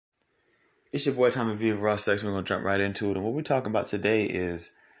It's your boy Tommy V of Raw Sex. We're gonna jump right into it. And what we're talking about today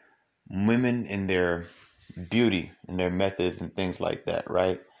is women and their beauty and their methods and things like that,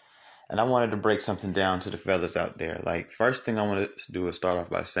 right? And I wanted to break something down to the fellas out there. Like, first thing I want to do is start off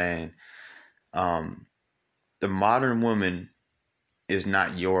by saying, um, the modern woman is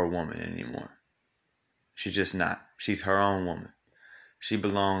not your woman anymore. She's just not. She's her own woman. She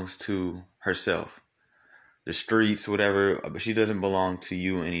belongs to herself, the streets, whatever. But she doesn't belong to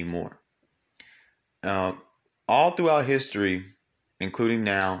you anymore. Uh, all throughout history, including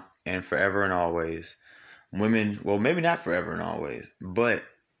now and forever and always, women, well, maybe not forever and always, but,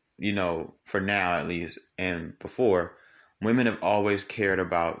 for now at least, and before, women have always cared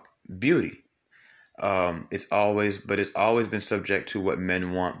about beauty. It's always been subject to what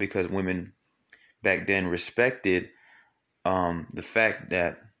men want because women back then respected the fact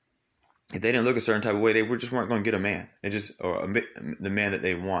that if they didn't look a certain type of way, just weren't going to get a man. The man that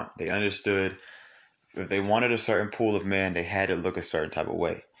they want. They understood if they wanted a certain pool of men, they had to look a certain type of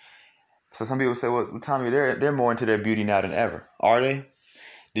way. So some people say, well, Tommy, they're more into their beauty now than ever. Are they?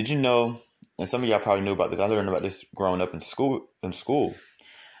 Did you know, and some of y'all probably knew about this, I learned about this growing up in school.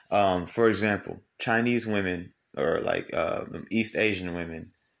 For example, Chinese women or East Asian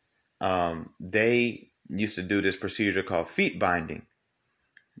women, they used to do this procedure called feet binding.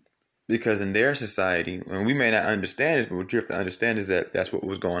 Because in their society, and we may not understand this, but what you have to understand is that that's what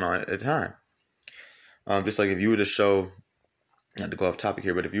was going on at the time. Just like if you were to show, not to go off topic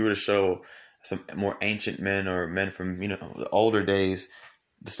here, but if you were to show some more ancient men or men from, the older days,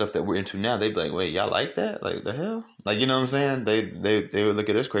 the stuff that we're into now, they'd be like, wait, y'all like that? Like, the hell? Like, you know what I'm saying? They would look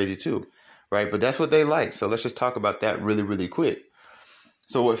at us crazy too, right? But that's what they like. So let's just talk about that really, really quick.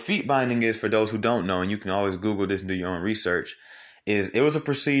 So what feet binding is, for those who don't know, and you can always Google this and do your own research, is it was a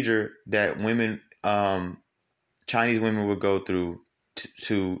procedure that women, Chinese women would go through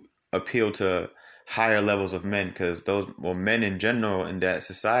to appeal to higher levels of men, because men in general in that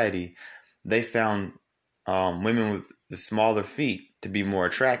society, they found women with the smaller feet to be more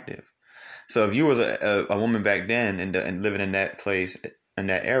attractive. So if you were a woman back then and living in that place, in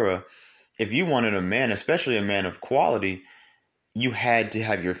that era, if you wanted a man, especially a man of quality, you had to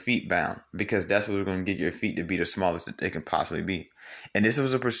have your feet bound, because that's what was going to get your feet to be the smallest that they can possibly be. And this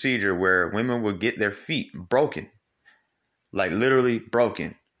was a procedure where women would get their feet broken, like literally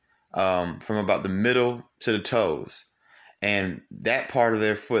broken, from about the middle to the toes. And that part of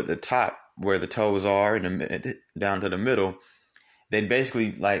their foot, the top where the toes are and down to the middle, they'd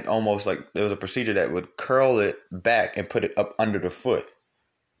basically almost like there was a procedure that would curl it back and put it up under the foot.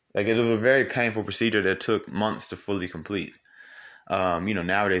 Like, it was a very painful procedure that took months to fully complete.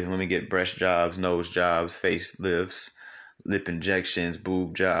 Nowadays women get breast jobs, nose jobs, face lifts, lip injections,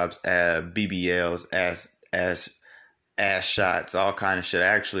 boob jobs, BBLs, ass shots, all kind of shit. I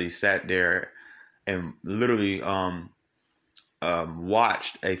actually sat there and literally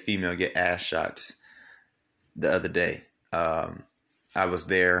watched a female get ass shots the other day. I was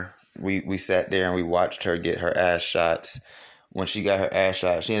there. We sat there and we watched her get her ass shots. When she got her ass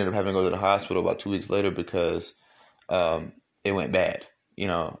shot, she ended up having to go to the hospital about 2 weeks later because it went bad.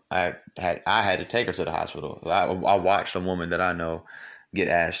 I had to take her to the hospital. I watched a woman that I know get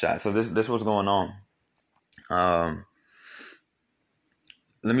ass shot. So this was going on.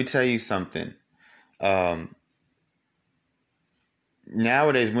 Let me tell you something.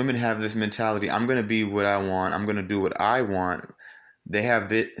 Nowadays, women have this mentality: I'm going to be what I want. I'm going to do what I want. They have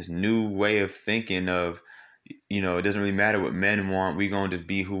this new way of thinking of, it doesn't really matter what men want. We're going to just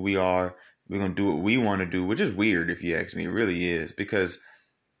be who we are. We're going to do what we want to do, which is weird if you ask me. It really is, because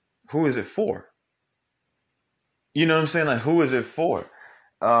who is it for? You know what I'm saying? Like, who is it for?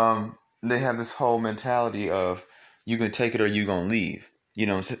 They have this whole mentality of you can take it or you going to leave.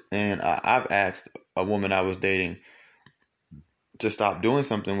 And I've asked a woman I was dating to stop doing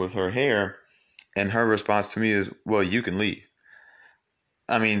something with her hair, and her response to me is, well, you can leave.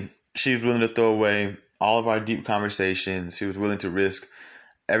 I mean, she was willing to throw away all of our deep conversations. She was willing to risk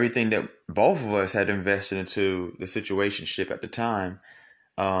everything that both of us had invested into the situationship at the time,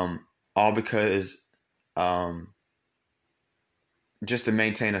 all because just to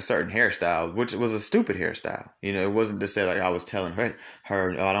maintain a certain hairstyle, which was a stupid hairstyle. It wasn't to say like I was telling her,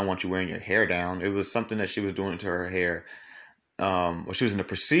 oh, I don't want you wearing your hair down. It was something that she was doing to her hair, or she was in the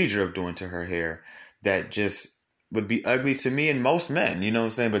procedure of doing to her hair, that just would be ugly to me and most men. You know what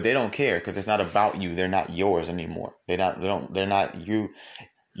I'm saying? But they don't care, because it's not about you. They're not yours anymore. They're not you.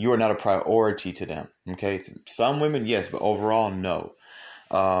 You are not a priority to them. Okay. Some women, yes, but overall, no.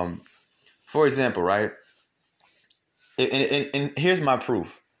 For example, right? And here's my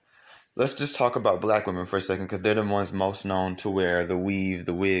proof. let's just talk about black women for a second, because they're the ones most known to wear the weave,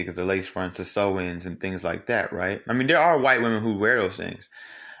 the wig, the lace fronts, the sew-ins, and things like that, right? I mean, there are white women who wear those things,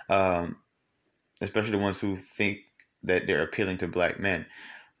 um, especially the ones who think that they're appealing to black men.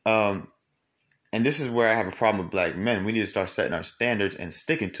 Um, and this is where I have a problem with black men. We need to start setting our standards and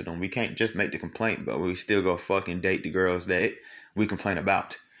sticking to them. We can't just make the complaint, but we still go fucking date the girls that we complain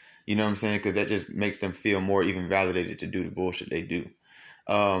about. You know what I'm saying? Because that just makes them feel more even validated to do the bullshit they do.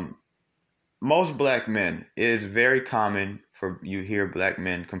 Most black men, it is very common for you hear black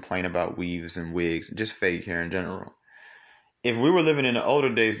men complain about weaves and wigs, just fake hair in general. If we were living in the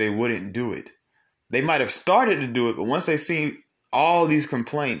older days, they wouldn't do it. They might have started to do it, but once they see all these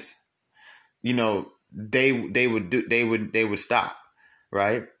complaints, you know, they would stop,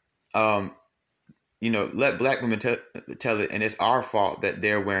 right? You know, let black women tell it, and it's our fault that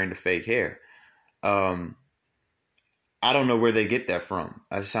they're wearing the fake hair. I don't know where they get that from.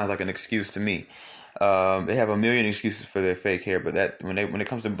 That sounds like an excuse to me. They have a million excuses for their fake hair, but that when it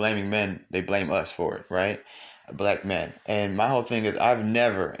comes to blaming men, they blame us for it, right? Black men. And my whole thing is, I've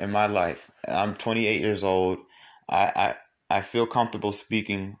never in my life, I'm 28 years old, I feel comfortable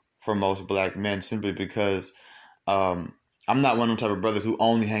speaking for most black men simply because I'm not one of them type of brothers who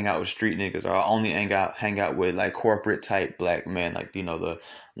only hang out with street niggas, or only hang out with like corporate type black men, like, you know, the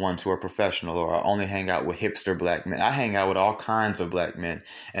ones who are professional, or I only hang out with hipster black men. I hang out with all kinds of black men.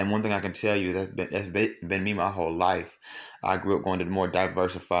 And one thing I can tell you, that's been me my whole life. I grew up going to more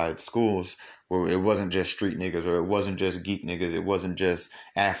diversified schools where it wasn't just street niggas, or it wasn't just geek niggas, it wasn't just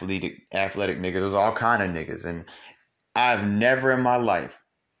athletic niggas, it was all kind of niggas. And I've never in my life,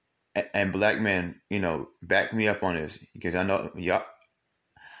 and black men, you know, back me up on this, because I know y'all,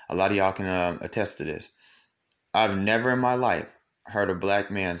 a lot of y'all can attest to this. I've never in my life heard a black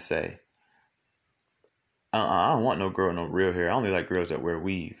man say, I don't want no girl with no real hair. I only like girls that wear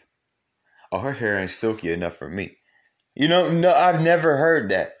weave. Oh, her hair ain't silky enough for me. You know, no, I've never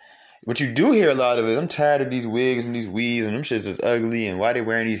heard that. What you do hear a lot of is, I'm tired of these wigs and these weaves, and them shits is ugly, and why they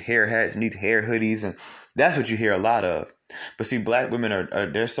wearing these hair hats and these hair hoodies, and that's what you hear a lot of. But see, black women are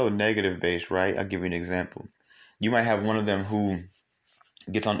they're so negative based, right? I'll give you an example. You might have one of them who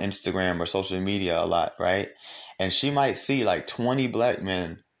gets on Instagram or social media a lot, right? And she might see like 20 black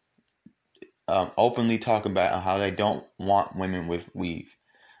men openly talk about how they don't want women with weave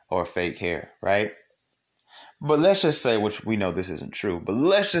or fake hair, right? But let's just say, which we know this isn't true, but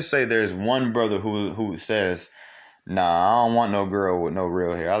let's just say there's one brother who says, nah, I don't want no girl with no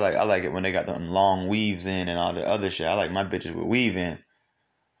real hair. I like it when they got them long weaves in and all the other shit. I like my bitches with weave in.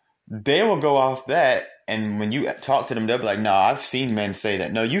 They will go off that, and when you talk to them, they'll be like, nah, I've seen men say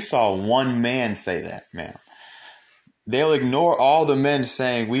that. No, you saw one man say that, ma'am. They'll ignore all the men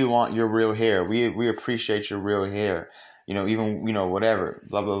saying, we want your real hair. We appreciate your real hair. You know, even, you know, whatever,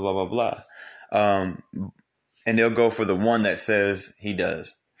 blah, blah, blah, blah, blah. And they'll go for the one that says he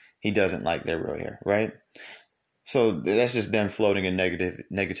doesn't like their real hair, right? So that's just them floating in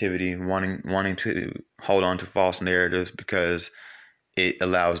negativity, wanting to hold on to false narratives because it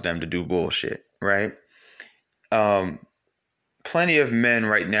allows them to do bullshit, right? Plenty of men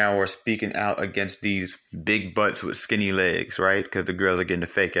right now are speaking out against these big butts with skinny legs, right? Because the girls are getting the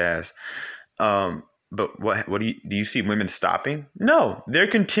fake ass. But what do you see women stopping? No, they're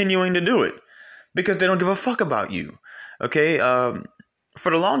continuing to do it because they don't give a fuck about you. Okay.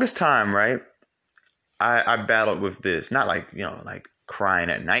 For the longest time, right, I battled with this, not like, you know, like crying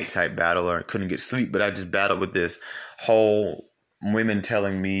at night type battle or couldn't get sleep, but I just battled with this whole women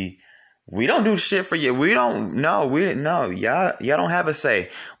telling me, we don't do shit for you. We didn't know. Y'all don't have a say.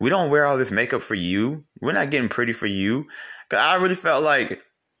 We don't wear all this makeup for you. We're not getting pretty for you. 'Cause I really felt like,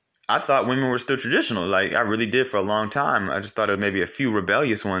 I thought women were still traditional. Like, I really did for a long time. I just thought there was maybe a few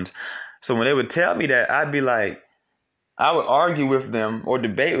rebellious ones. So when they would tell me that, I'd be like, I would argue with them or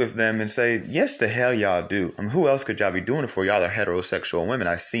debate with them and say, yes, the hell y'all do. I mean, who else could y'all be doing it for? Y'all are heterosexual women.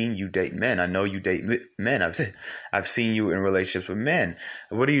 I've seen you date men. I know you date men. I've seen you in relationships with men.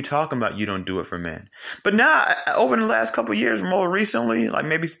 What are you talking about? You don't do it for men. But now, over the last couple of years, more recently, like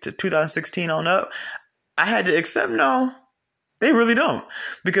maybe 2016 on up, I had to accept, no, they really don't.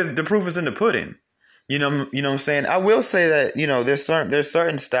 Because the proof is in the pudding. You know what I'm saying? I will say that, you know, there's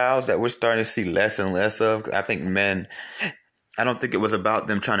certain styles that we're starting to see less and less of. I think men, I don't think it was about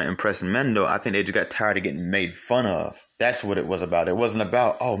them trying to impress men, though. I think they just got tired of getting made fun of. That's what it was about. It wasn't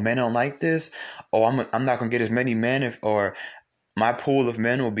about, oh, men don't like this. Oh, I'm not going to get as many men or my pool of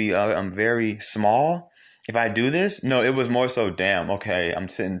men will be very small if I do this. No, it was more so, damn, okay, I'm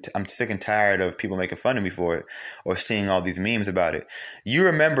sick and tired of people making fun of me for it or seeing all these memes about it. You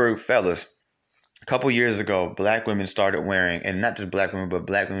remember, fellas, A couple years ago, black women started wearing, and not just black women, but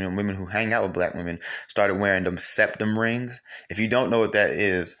black women and women who hang out with black women started wearing them septum rings. If you don't know what that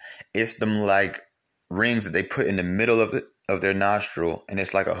is, it's them like rings that they put in the middle of their nostril, and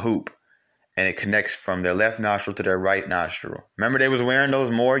it's like a hoop, and it connects from their left nostril to their right nostril. Remember they was wearing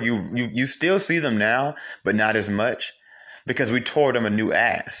those more? You still see them now, but not as much, because we tore them a new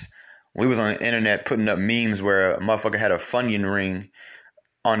ass. We was on the internet putting up memes where a motherfucker had a Funyun ring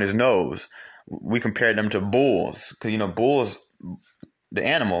on his nose. We compared them to bulls, because bulls, the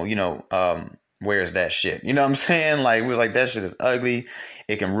animal, wears that shit. You know what I'm saying? Like, we was like, that shit is ugly.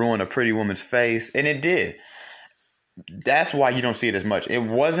 It can ruin a pretty woman's face, and it did. That's why you don't see it as much. It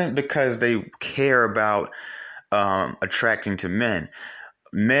wasn't because they care about attracting to men.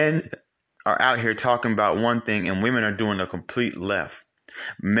 Men are out here talking about one thing, and women are doing a complete left.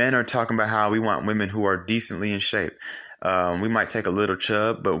 Men are talking about how we want women who are decently in shape. We might take a little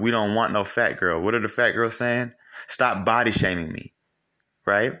chub, but we don't want no fat girl. What are the fat girls saying? Stop body shaming me,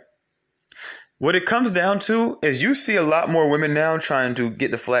 right? What it comes down to is you see a lot more women now trying to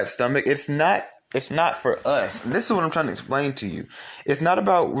get the flat stomach. It's not for us. And this is what I'm trying to explain to you. It's not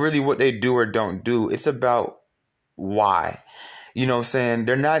about really what they do or don't do. It's about why. You know what I'm saying?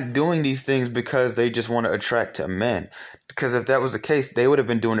 They're not doing these things because they just want to attract to men. Because if that was the case, they would have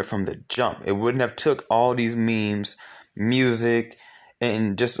been doing it from the jump. It wouldn't have took all these memes, music,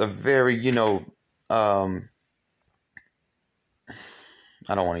 and just a very, I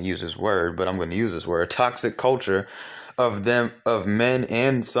don't want to use this word, but I'm going to use this word, toxic culture of men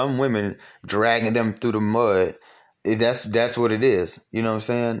and some women dragging them through the mud. That's what it is. You know what I'm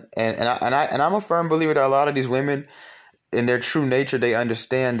saying? And I'm a firm believer that a lot of these women, in their true nature, they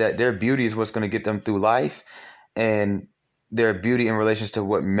understand that their beauty is what's going to get them through life, and their beauty in relation to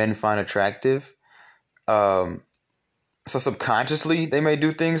what men find attractive. So subconsciously they may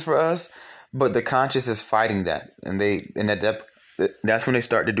do things for us, but the conscious is fighting that, and that's when they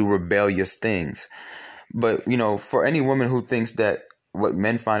start to do rebellious things. But for any woman who thinks that what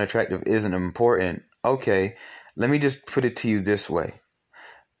men find attractive isn't important, okay, let me just put it to you this way: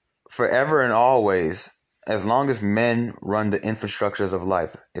 forever and always, as long as men run the infrastructures of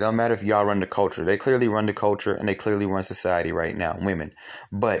life, it don't matter if y'all run the culture. They clearly run the culture, and they clearly run society right now, women.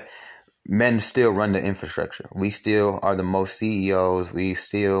 But men still run the infrastructure. We still are the most CEOs. We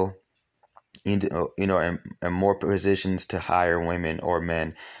still, in more positions to hire women or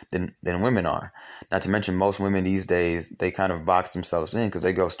men than women are. Not to mention, most women these days, they kind of box themselves in because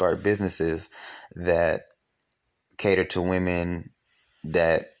they go start businesses that cater to women,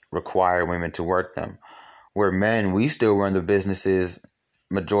 that require women to work them. Where men, we still run the businesses,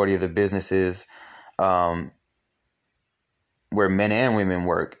 majority of the businesses, where men and women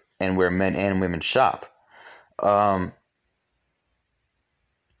work, and where men and women shop.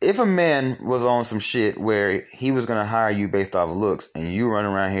 If a man was on some shit where he was going to hire you based off looks, and you run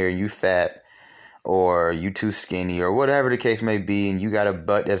around here, you fat, or you too skinny, or whatever the case may be, and you got a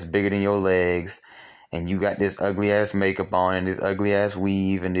butt that's bigger than your legs, and you got this ugly ass makeup on, and this ugly ass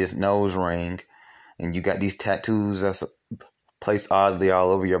weave, and this nose ring, and you got these tattoos that's placed oddly all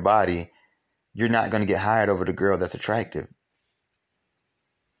over your body, you're not going to get hired over the girl that's attractive.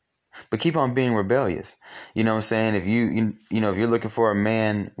 But keep on being rebellious. You know what I'm saying? If if you're looking for a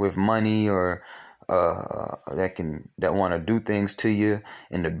man with money, or that want to do things to you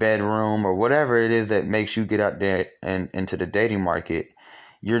in the bedroom, or whatever it is that makes you get out there and into the dating market,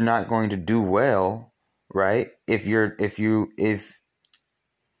 you're not going to do well, right? If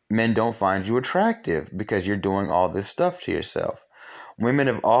men don't find you attractive because you're doing all this stuff to yourself. Women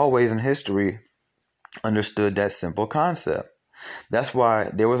have always in history understood that simple concept. That's why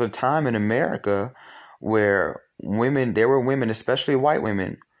there was a time in America where there were women, especially white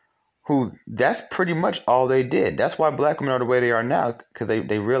women, who that's pretty much all they did. That's why black women are the way they are now, because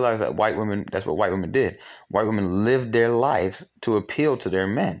they realized that that's what white women did. White women lived their lives to appeal to their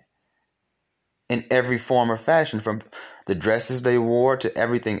men in every form or fashion, from the dresses they wore to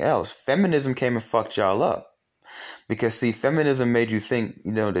everything else. Feminism came and fucked y'all up. Because, see, feminism made you think,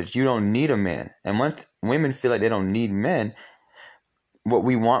 that you don't need a man. And when women feel like they don't need men, what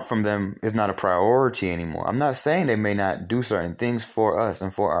we want from them is not a priority anymore. I'm not saying they may not do certain things for us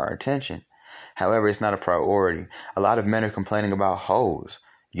and for our attention. However, it's not a priority. A lot of men are complaining about hoes.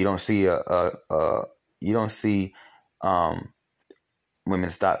 You don't see women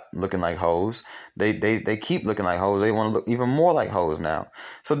stop looking like hoes. They keep looking like hoes. They want to look even more like hoes now.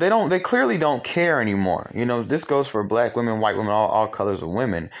 So they clearly don't care anymore. This goes for black women, white women, all colors of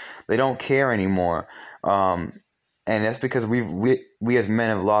women. They don't care anymore. And that's because we as men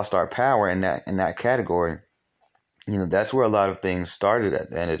have lost our power in that category. That's where a lot of things started at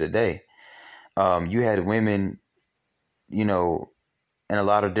the end of the day. You had women, you know, in a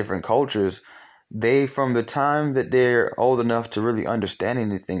lot of different cultures, they, from the time that they're old enough to really understand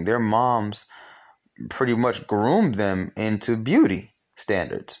anything, their moms pretty much groomed them into beauty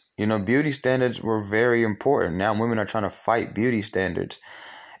standards. You know, beauty standards were very important. Now women are trying to fight beauty standards.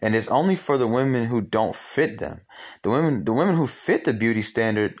 And it's only for the women who don't fit them. The women who fit the beauty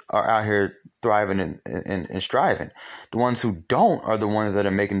standard are out here thriving and striving. The ones who don't are the ones that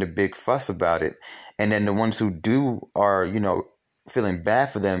are making the big fuss about it. And then the ones who do are, you know, feeling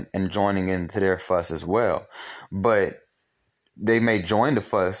bad for them and joining into their fuss as well. But they may join the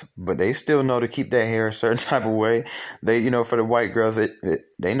fuss, but they still know to keep their hair a certain type of way. They, you know, for the white girls,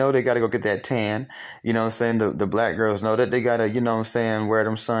 they know they got to go get that tan. You know what I'm saying? The black girls know that they got to, you know what I'm saying, wear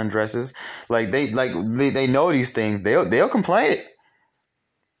them sundresses. They know these things. They'll complain.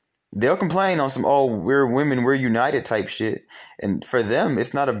 They'll complain on some, oh, we're women, we're united type shit. And for them,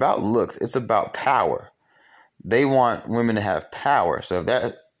 it's not about looks. It's about power. They want women to have power. So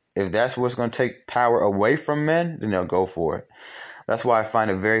if that's what's going to take power away from men, then they'll go for it. That's why I find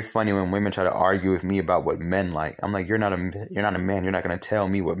it very funny when women try to argue with me about what men like. I'm like, you're not a man. You're not going to tell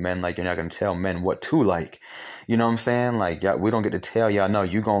me what men like. You're not going to tell men what to like. You know what I'm saying? Like, we don't get to tell y'all, no,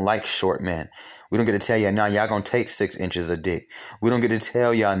 you going to like short men. We don't get to tell y'all, no, y'all going to take 6 inches of dick. We don't get to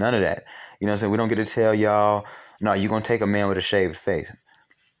tell y'all none of that. You know what I'm saying? We don't get to tell y'all, no, you going to take a man with a shaved face.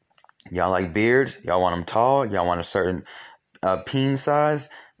 Y'all like beards? Y'all want them tall? Y'all want a certain peen size?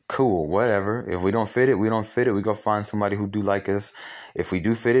 Cool, whatever. If we don't fit it, we don't fit it. We go find somebody who do like us. If we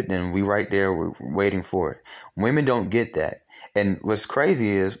do fit it, then we right there, we're waiting for it. Women don't get that. And what's crazy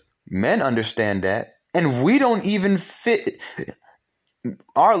is men understand that, and we don't even fit.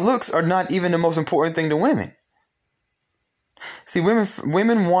 Our looks are not even the most important thing to women. See,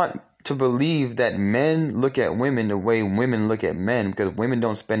 women want to believe that men look at women the way women look at men, because women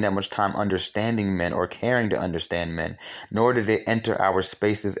don't spend that much time understanding men or caring to understand men, nor do they enter our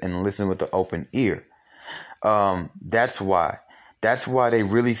spaces and listen with the open ear. That's why they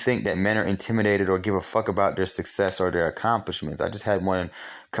really think that men are intimidated or give a fuck about their success or their accomplishments. I just had one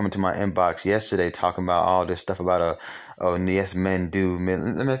come into my inbox yesterday talking about all this stuff about yes, men do.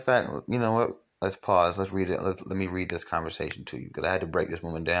 In fact, you know what? Let's pause. Let's read it. Let me read this conversation to you, because I had to break this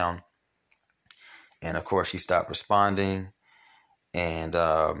woman down. And of course, she stopped responding, and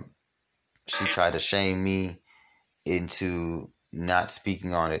she tried to shame me into not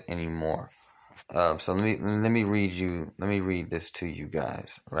speaking on it anymore. So let me read this to you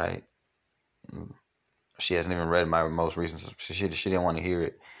guys, right? She hasn't even read my most recent. She didn't want to hear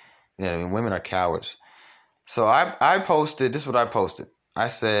it. You know, I mean, women are cowards. So I posted. This is what I posted. I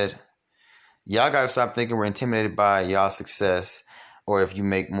said, y'all gotta stop thinking we're intimidated by y'all's success, or if you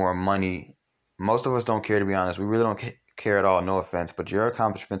make more money. Most of us don't care, to be honest. We really don't care at all, no offense. But your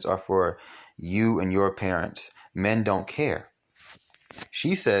accomplishments are for you and your parents. Men don't care.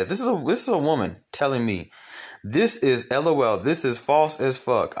 She says, this is a woman telling me, this is LOL, this is false as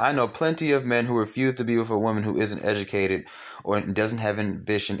fuck. I know plenty of men who refuse to be with a woman who isn't educated or doesn't have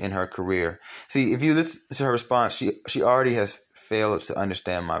ambition in her career. See, if you listen to her response, she already has failed to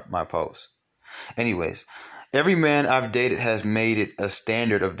understand my post. Anyways, every man I've dated has made it a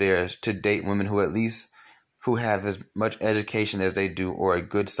standard of theirs to date women who have as much education as they do or a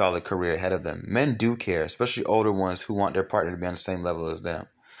good solid career ahead of them. Men do care, especially older ones who want their partner to be on the same level as them.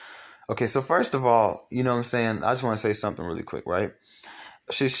 Okay, so first of all, you know what I'm saying? I just want to say something really quick, right?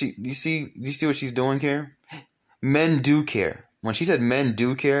 Do you see what she's doing here? Men do care. When she said men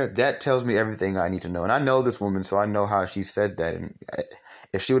do care, that tells me everything I need to know. And I know this woman, so I know how she said that. And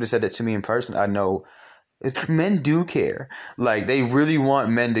if she would have said that to me in person, I know men do care. Like, they really want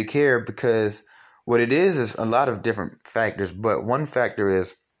men to care, because what it is a lot of different factors. But one factor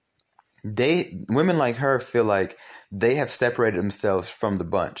is women like her feel like they have separated themselves from the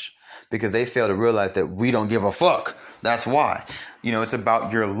bunch, because they fail to realize that we don't give a fuck. That's why. You know, it's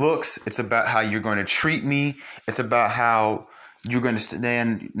about your looks. It's about how you're going to treat me. It's about how you're going to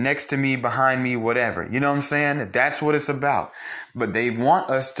stand next to me, behind me, whatever. You know what I'm saying? That's what it's about. But they want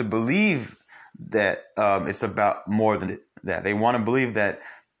us to believe that it's about more than that. They want to believe that,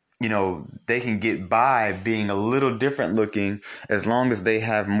 you know, they can get by being a little different looking as long as they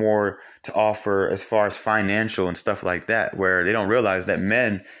have more to offer as far as financial and stuff like that, where they don't realize that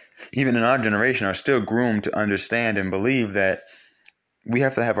men, even in our generation, are still groomed to understand and believe that we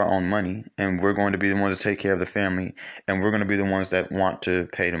have to have our own money, and we're going to be the ones to take care of the family, and we're going to be the ones that want to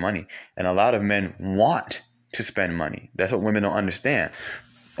pay the money. And a lot of men want to spend money. That's what women don't understand.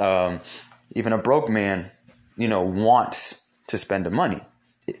 Even a broke man, you know, wants to spend the money.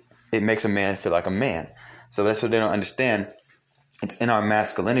 It makes a man feel like a man. So that's what they don't understand. It's in our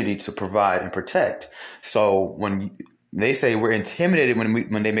masculinity to provide and protect. So when they say we're intimidated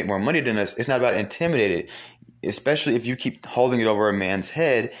when they make more money than us, it's not about intimidated. Especially if you keep holding it over a man's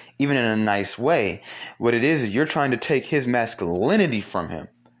head, even in a nice way. What it is you're trying to take his masculinity from him.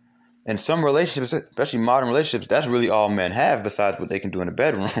 In some relationships, especially modern relationships, that's really all men have besides what they can do in the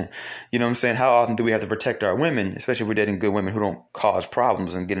bedroom. You know what I'm saying? How often do we have to protect our women, especially if we're dating good women who don't cause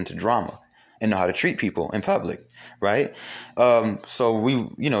problems and get into drama and know how to treat people in public, right? So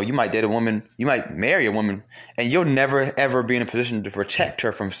you might date a woman, you might marry a woman, and you'll never, ever be in a position to protect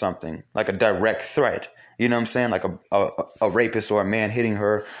her from something like a direct threat. You know what I'm saying? Like a rapist or a man hitting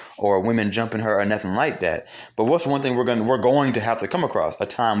her or women jumping her or nothing like that. But what's one thing we're going to have to come across? A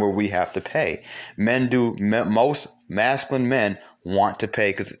time where we have to pay. Most masculine men want to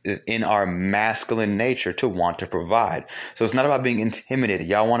pay because it's in our masculine nature to want to provide. So it's not about being intimidated.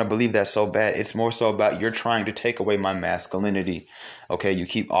 Y'all want to believe that so bad. It's more so about you're trying to take away my masculinity. Okay, you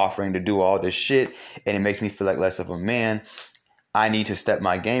keep offering to do all this shit and it makes me feel like less of a man. I need to step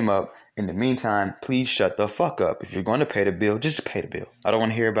my game up. In the meantime, please shut the fuck up. If you're going to pay the bill, just pay the bill. I don't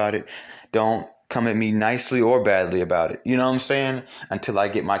want to hear about it. Don't come at me nicely or badly about it. You know what I'm saying? Until I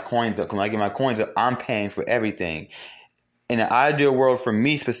get my coins up. When I get my coins up, I'm paying for everything. In an ideal world for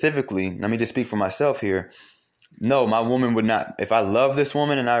me specifically, let me just speak for myself here. No, my woman would not. If I love this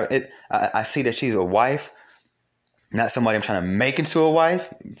woman and I see that she's a wife, not somebody I'm trying to make into a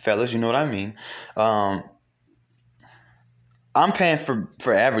wife. Fellas, you know what I mean. I'm paying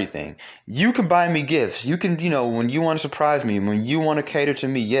for everything. You can buy me gifts. You can, when you want to surprise me, when you want to cater to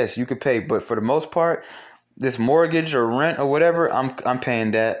me, yes, you could pay. But for the most part, this mortgage or rent or whatever, I'm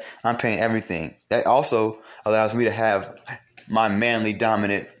paying that. I'm paying everything. That also allows me to have my manly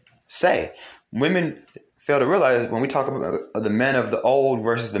dominant say. Women fail to realize when we talk about the men of the old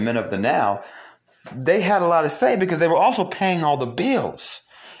versus the men of the now, they had a lot to say because they were also paying all the bills.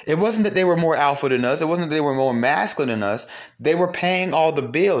 It wasn't that they were more alpha than us. It wasn't that they were more masculine than us. They were paying all the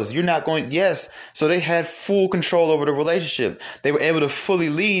bills. You're not going, yes. So they had full control over the relationship. They were able to fully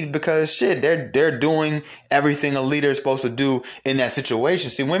lead because they're doing everything a leader is supposed to do in that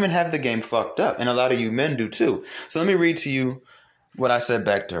situation. See, women have the game fucked up, and a lot of you men do too. So let me read to you what I said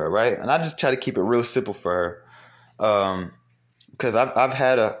back to her, right? And I just try to keep it real simple for her. Because I've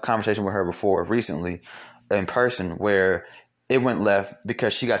had a conversation with her before recently in person where it went left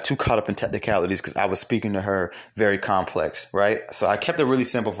because she got too caught up in technicalities because I was speaking to her very complex, right? So I kept it really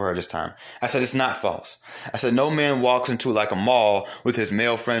simple for her this time. I said, it's not false. I said, no man walks into like a mall with his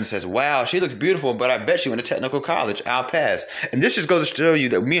male friend and says, wow, she looks beautiful, but I bet she went to technical college. I'll pass. And this just goes to show you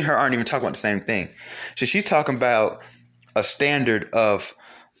that me and her aren't even talking about the same thing. So she's talking about a standard of,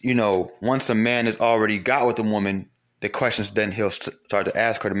 once a man has already got with a woman, the questions then he'll start to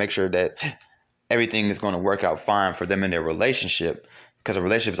ask her to make sure that everything is going to work out fine for them in their relationship, because a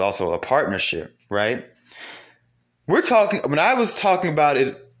relationship is also a partnership, right? When I was talking about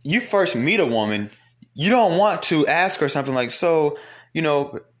it, you first meet a woman, you don't want to ask her something like, so,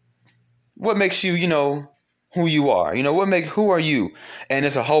 what makes you, who you are? Who are you? And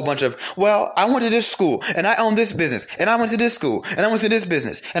it's a whole bunch of, well, I went to this school and I own this business and I went to this school and I went to this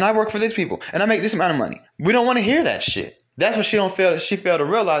business and I work for this people and I make this amount of money. We don't want to hear that shit. That's what she failed to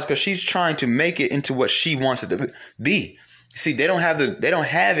realize because she's trying to make it into what she wants it to be. See, they don't have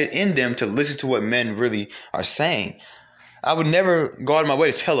it in them to listen to what men really are saying. I would never go out of my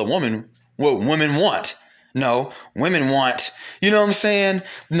way to tell a woman what women want. No, women want, you know what I'm saying?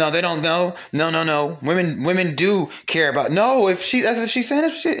 No, they don't know. No. Women do care about. No, that's what she's saying.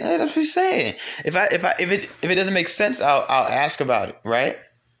 That's what she's saying. If it doesn't make sense, I'll ask about it, right?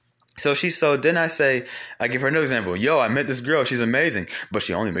 Then I give her another example. Yo, I met this girl. She's amazing, but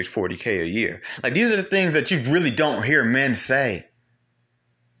she only makes $40K a year. Like, these are the things that you really don't hear men say.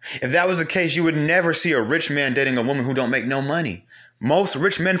 If that was the case, you would never see a rich man dating a woman who don't make no money. Most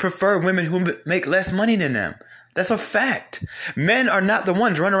rich men prefer women who make less money than them. That's a fact. Men are not the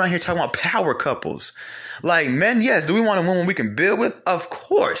ones running around here talking about power couples. Like, men, yes. Do we want a woman we can build with? Of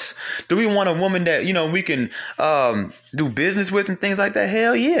course. Do we want a woman that, we can do business with and things like that?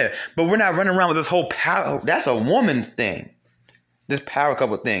 Hell yeah. But we're not running around with this whole power. That's a woman thing. This power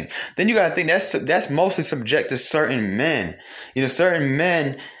couple thing. Then you got to think that's mostly subject to certain men. Certain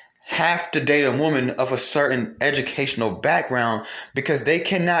men have to date a woman of a certain educational background because they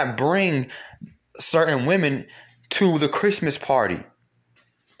cannot bring certain women to the Christmas party.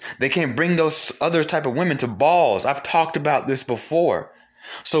 They can't bring those other type of women to balls. I've talked about this before.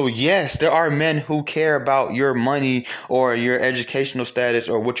 So yes, there are men who care about your money or your educational status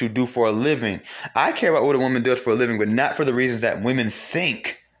or what you do for a living. I care about what a woman does for a living, but not for the reasons that women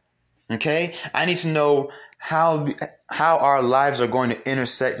think. Okay? I need to know how our lives are going to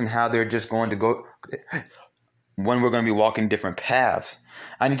intersect and how they're just going to go when we're going to be walking different paths.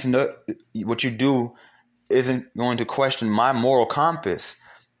 I need to know what you do isn't going to question my moral compass.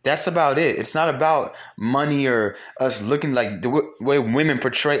 That's about it. It's not about money or us looking like the way women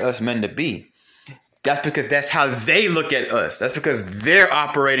portray us men to be. That's because that's how they look at us. That's because they're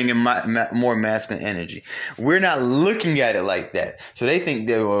operating in more masculine energy. We're not looking at it like that. So they think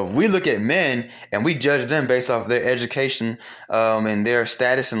that, well, if we look at men and we judge them based off their education and their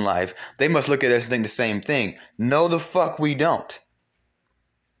status in life, they must look at us and think the same thing. No, the fuck we don't.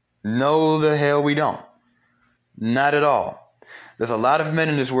 No, the hell we don't. Not at all. There's a lot of men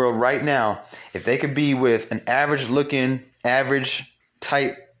in this world right now. If they could be with an average looking, average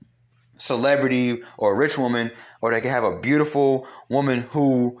type celebrity or a rich woman, or they can have a beautiful woman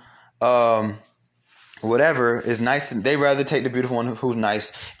who whatever is nice, they rather take the beautiful one who's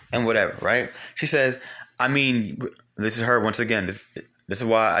nice and whatever, right? She says, I mean, this is her once again. This is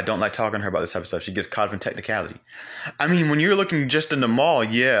why I don't like talking to her about this type of stuff. She gets caught up in technicality. I mean, when you're looking just in the mall,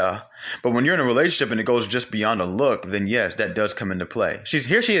 yeah. But when you're in a relationship and it goes just beyond a look, then yes, that does come into play. She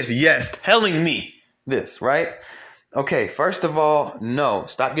is, yes, telling me this, right? Okay, first of all, no.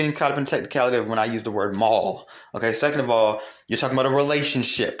 Stop getting caught up in technicality of when I use the word mall. Okay, second of all, you're talking about a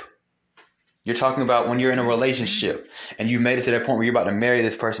relationship. You're talking about when you're in a relationship and you've made it to that point where you're about to marry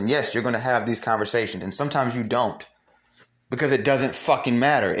this person. Yes, you're going to have these conversations, and sometimes you don't. Because it doesn't fucking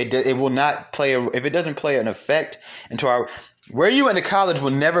matter. It will not play if it doesn't play an effect into our where you in the college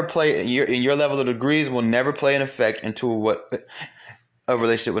will never play in your level of degrees will never play an effect into what a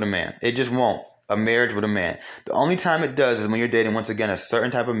relationship with a man. It just won't. A marriage with a man. The only time it does is when you're dating once again a certain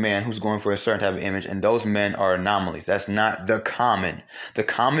type of man who's going for a certain type of image, and those men are anomalies. That's not the common. The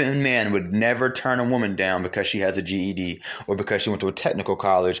common man would never turn a woman down because she has a GED or because she went to a technical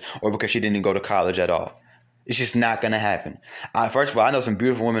college or because she didn't go to college at all. It's just not going to happen. First of all, I know some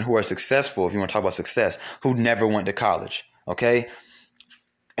beautiful women who are successful, if you want to talk about success, who never went to college, okay?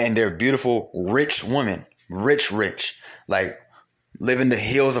 And they're beautiful, rich women, rich, like live in the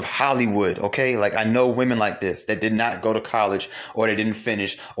hills of Hollywood, okay? Like I know women like this that did not go to college or they didn't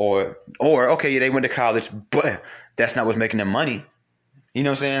finish or okay, they went to college, but that's not what's making them money. You know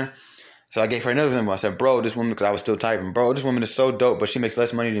what I'm saying? So I gave her another example. I said, bro, this woman, because I was still typing, bro, this woman is so dope, but she makes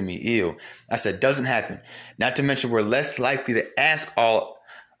less money than me. Ew. I said, doesn't happen. Not to mention we're less likely to ask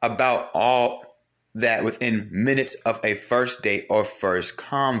about all that within minutes of a first date or first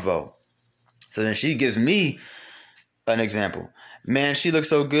convo. So then she gives me an example. Man, she looks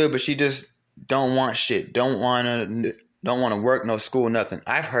so good, but she just don't want shit. Don't want to work, no school, nothing.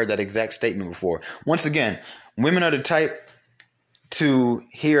 I've heard that exact statement before. Once again, women are the type to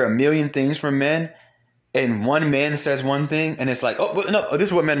hear a million things from men, and one man says one thing, and it's like, oh no, this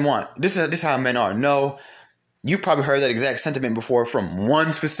is what men want. This is how men are. No, you probably heard that exact sentiment before from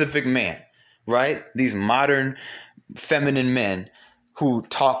one specific man, right? These modern feminine men who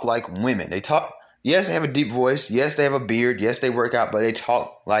talk like women. They talk. Yes, they have a deep voice. Yes, they have a beard. Yes, they work out, but they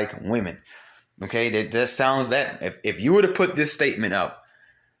talk like women. Okay, that sounds that if you were to put this statement up,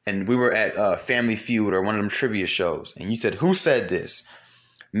 and we were at Family Feud or one of them trivia shows, and you said, who said this?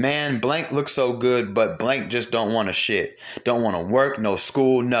 Man, blank looks so good, but blank just don't want to shit. Don't want to work, no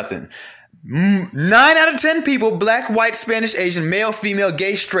school, nothing. 9 out of 10 people, black, white, Spanish, Asian, male, female,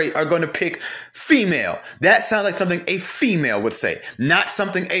 gay, straight, are going to pick female. That sounds like something a female would say, not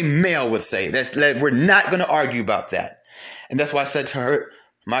something a male would say. We're not going to argue about that. And that's why I said to her,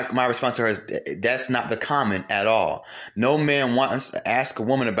 my response to her is, that's not the common at all. No man wants to ask a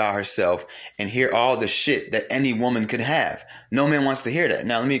woman about herself and hear all the shit that any woman could have. No man wants to hear that.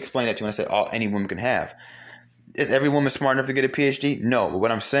 Now, let me explain that to you when I say all any woman can have. Is every woman smart enough to get a PhD? No. But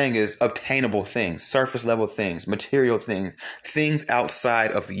what I'm saying is obtainable things, surface level things, material things, things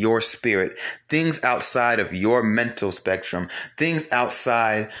outside of your spirit, things outside of your mental spectrum, things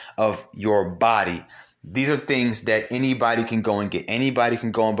outside of your body. These are things that anybody can go and get. Anybody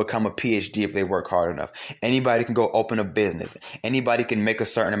can go and become a PhD if they work hard enough. Anybody can go open a business. Anybody can make a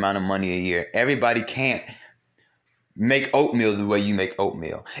certain amount of money a year. Everybody can't make oatmeal the way you make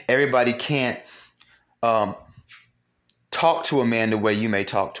oatmeal. Everybody can't talk to a man the way you may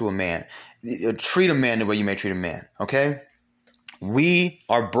talk to a man. Treat a man the way you may treat a man. Okay? We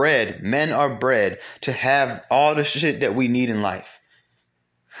are bred, men are bred to have all the shit that we need in life.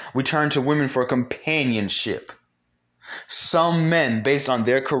 We turn to women for companionship. Some men, based on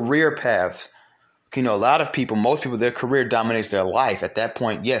their career paths, a lot of people, most people, their career dominates their life. At that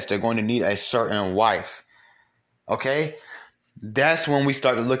point, yes, they're going to need a certain wife. Okay? That's when we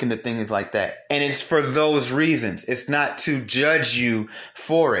start to look into things like that. And it's for those reasons. It's not to judge you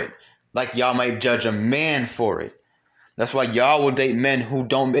for it. Like y'all might judge a man for it. That's why y'all will date men who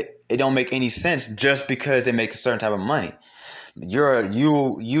it don't make any sense just because they make a certain type of money.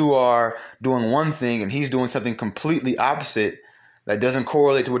 You are doing one thing and he's doing something completely opposite that doesn't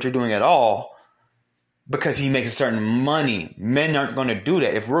correlate to what you're doing at all because he makes a certain money. Men aren't going to do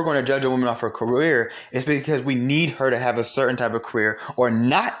that. If we're going to judge a woman off her career, it's because we need her to have a certain type of career or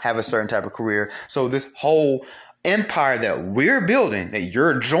not have a certain type of career. So this whole empire that we're building, that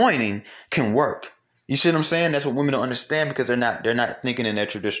you're joining, can work. You see what I'm saying? That's what women don't understand because they're not thinking in their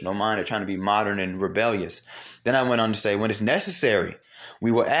traditional mind. They're trying to be modern and rebellious. Then I went on to say, when it's necessary,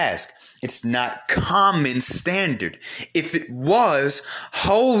 we will ask. It's not common standard. If it was,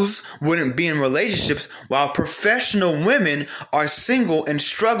 hoes wouldn't be in relationships while professional women are single and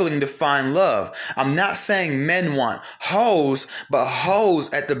struggling to find love. I'm not saying men want hoes, but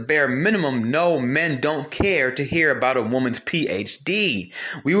hoes at the bare minimum know men don't care to hear about a woman's PhD.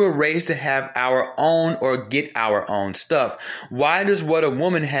 We were raised to have our own or get our own stuff. Why does what a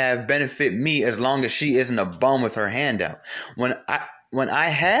woman have benefit me as long as she isn't a bum with her hand out? When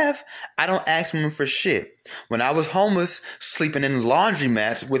I don't ask women for shit. When I was homeless, sleeping in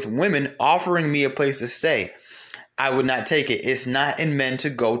laundromats with women offering me a place to stay, I would not take it. It's not in men to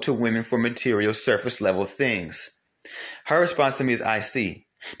go to women for material, surface level things. Her response to me is, I see.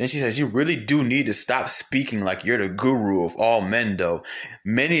 Then she says, you really do need to stop speaking like you're the guru of all men, though.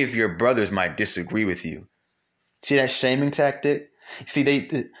 Many of your brothers might disagree with you. See that shaming tactic? See,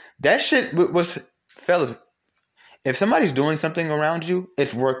 that shit was, fellas, if somebody's doing something around you,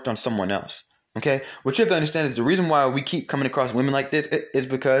 it's worked on someone else. Okay? What you have to understand is the reason why we keep coming across women like this is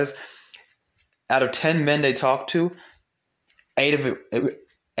because out of 10 men they talk to, 8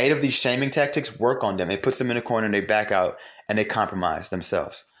 of these shaming tactics work on them. It puts them in a corner and they back out and they compromise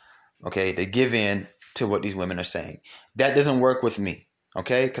themselves. Okay? They give in to what these women are saying. That doesn't work with me.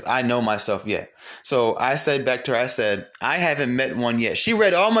 Okay, because I know myself yet. So I said back to her, I said, I haven't met one yet. She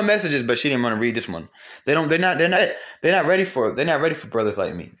read all my messages, but she didn't want to read this one. They're not ready for brothers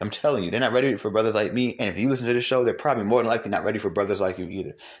like me. I'm telling you, they're not ready for brothers like me. And if you listen to this show, they're probably more than likely not ready for brothers like you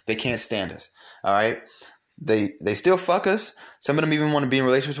either. They can't stand us. All right. They still fuck us. Some of them even want to be in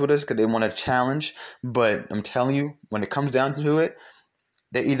relationships with us because they want to challenge. But I'm telling you, when it comes down to it,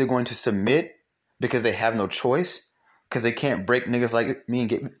 they're either going to submit because they have no choice, because they can't break niggas like me and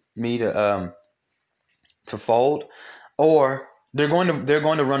get me to fold, or they're going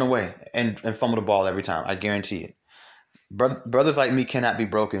to run away and fumble the ball every time. I guarantee it. Brothers like me cannot be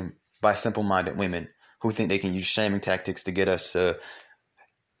broken by simple-minded women who think they can use shaming tactics to get us to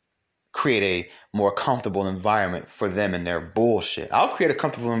create a more comfortable environment for them and their bullshit. I'll create a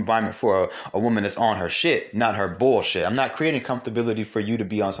comfortable environment for a woman that's on her shit, not her bullshit. I'm not creating comfortability for you to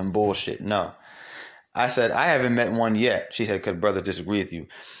be on some bullshit. No. I said, I haven't met one yet. She said, because brothers disagree with you.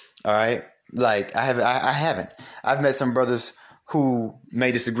 All right. Like I haven't. I've met some brothers who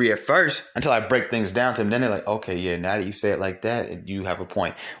may disagree at first until I break things down to them. Then they're like, okay, yeah, now that you say it like that, you have a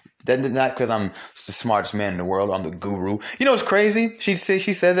point. That's not because I'm the smartest man in the world. I'm the guru. You know what's crazy? She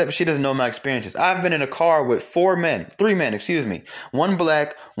says that, but she doesn't know my experiences. I've been in a car with 3 men, one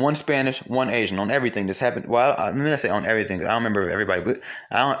black, one Spanish, one Asian on everything that's happened. Well, I'm going to say on everything. I don't remember everybody, but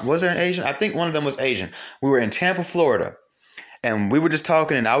was there an Asian? I think one of them was Asian. We were in Tampa, Florida, and we were just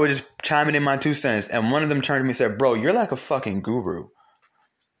talking, and I was just chiming in my 2 cents, and one of them turned to me and said, bro, you're like a fucking guru.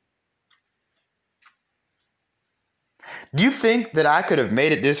 Do you think that I could have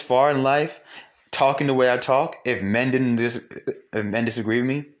made it this far in life talking the way I talk if men disagree with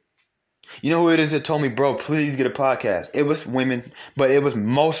me? You know who it is that told me, bro, please get a podcast? It was women, but it was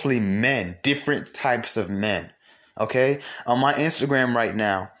mostly men, different types of men. Okay? On my Instagram right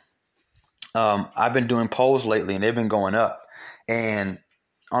now, I've been doing polls lately and they've been going up. And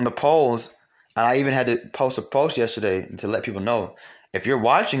on the polls, I even had to post a post yesterday to let people know, if you're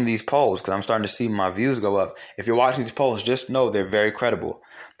watching these polls, because I'm starting to see my views go up, if you're watching these polls, just know they're very credible.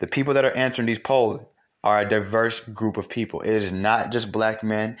 The people that are answering these polls are a diverse group of people. It is not just black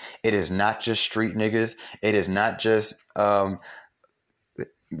men. It is not just street niggas. It is not just red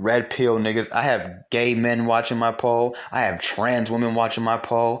pill niggas. I have gay men watching my poll. I have trans women watching my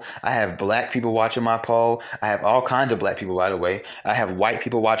poll. I have black people watching my poll. I have all kinds of black people, by the way. I have white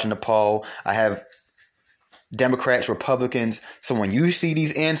people watching the poll. I have Democrats, Republicans. So when you see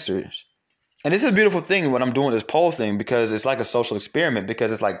these answers, and this is a beautiful thing what I'm doing with this poll thing, because it's like a social experiment, because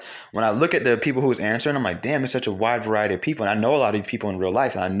it's like when I look at the people who's answering, I'm like, damn, it's such a wide variety of people. And I know a lot of these people in real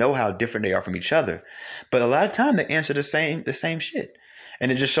life, and I know how different they are from each other. But a lot of time they answer the same shit. And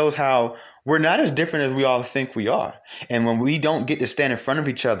it just shows how we're not as different as we all think we are. And when we don't get to stand in front of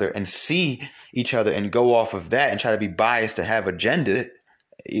each other and see each other and go off of that and try to be biased to have agenda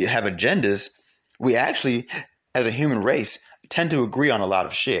have agendas, we actually, as a human race, tend to agree on a lot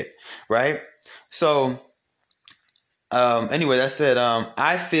of shit, right? So, anyway, that said,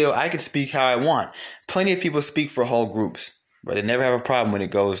 I feel I can speak how I want. Plenty of people speak for whole groups, but they never have a problem when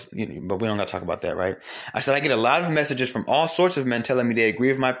it goes, but we don't got to talk about that, right? I said, I get a lot of messages from all sorts of men telling me they agree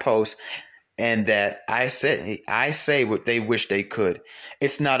with my posts and that I say what they wish they could.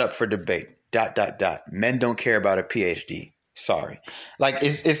 It's not up for debate. ... Men don't care about a PhD. Sorry. Like,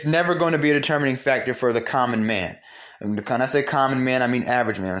 it's never going to be a determining factor for the common man. And when I say common man, I mean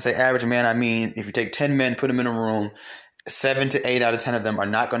average man. When I say average man, I mean if you take 10 men, put them in a room, 7 to 8 out of 10 of them are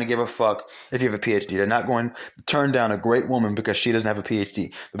not going to give a fuck if you have a PhD. They're not going to turn down a great woman because she doesn't have a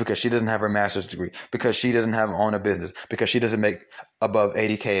PhD, but because she doesn't have her master's degree, because she doesn't own a business, because she doesn't make above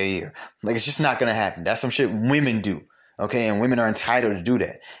 $80K a year. Like, it's just not going to happen. That's some shit women do. Okay, and women are entitled to do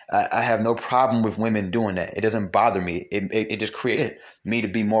that. I have no problem with women doing that. It doesn't bother me. It just created me to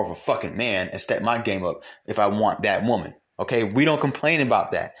be more of a fucking man and step my game up if I want that woman. Okay, we don't complain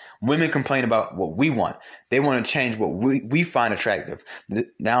about that. Women complain about what we want. They want to change what we find attractive.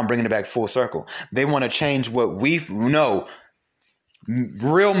 Now I'm bringing it back full circle. They want to change what we know.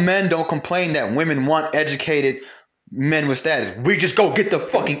 Real men don't complain that women want educated men with status. We just go get the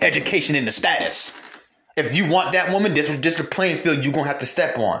fucking education and the status. If you want that woman, this is just a playing field you're going to have to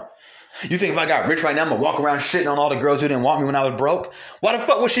step on. You think if I got rich right now, I'm going to walk around shitting on all the girls who didn't want me when I was broke? Why the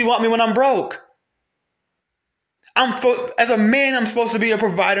fuck would she want me when I'm broke? As a man, I'm supposed to be a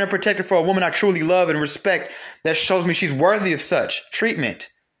provider and protector for a woman I truly love and respect that shows me she's worthy of such treatment.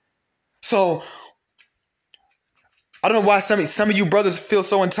 So, I don't know why some of you brothers feel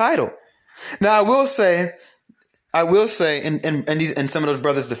so entitled. Now, I will say, in some of those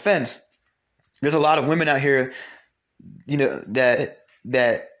brothers' defense, there's a lot of women out here,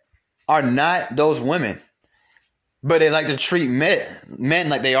 that are not those women, but they like to treat men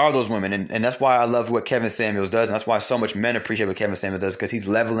like they are those women. And that's why I love what Kevin Samuels does. And that's why so much men appreciate what Kevin Samuels does, because he's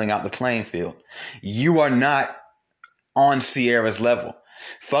leveling out the playing field. You are not on Sierra's level.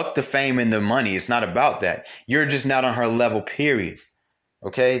 Fuck the fame and the money. It's not about that. You're just not on her level, period.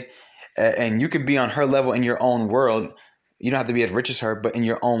 Okay? And you could be on her level in your own world. You don't have to be as rich as her, but in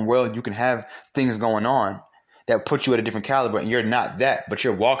your own world, you can have things going on that put you at a different caliber, and you're not that, but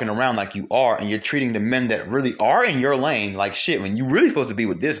you're walking around like you are, and you're treating the men that really are in your lane like shit when you're really supposed to be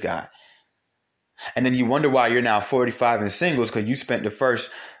with this guy. And then you wonder why you're now 45 and singles, because you spent your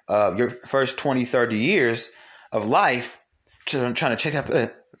first 20, 30 years of life trying to chase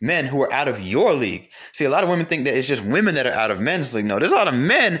after men who are out of your league. See, a lot of women think that it's just women that are out of men's league. No, there's a lot of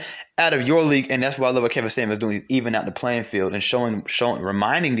men out of your league, and that's why I love what Kevin Samuels is doing. He's even out the playing field and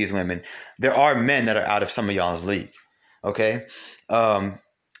reminding these women there are men that are out of some of y'all's league. Okay, and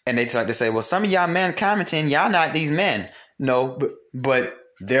they like to say, well, some of y'all men commenting, y'all not these men. No, but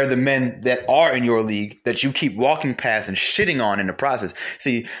they're the men that are in your league that you keep walking past and shitting on in the process.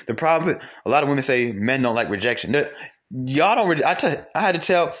 See, the problem, a lot of women say men don't like rejection. Y'all don't. I had to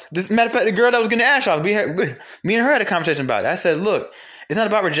tell this. Matter of fact, the girl that was getting ash off, me and her had a conversation about it. I said, "Look, it's not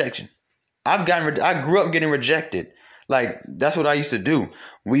about rejection. I grew up getting rejected. Like, that's what I used to do.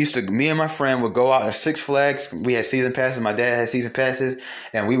 Me and my friend would go out at Six Flags. We had season passes. My dad had season passes,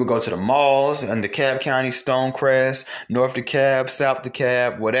 and we would go to the malls in DeKalb County, Stonecrest, North DeKalb, South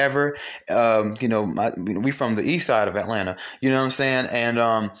DeKalb, whatever. We from the east side of Atlanta. You know what I'm saying?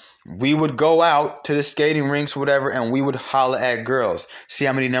 And we would go out to the skating rinks, whatever, and we would holler at girls, see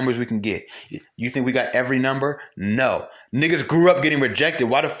how many numbers we can get. You think we got every number? No. Niggas grew up getting rejected.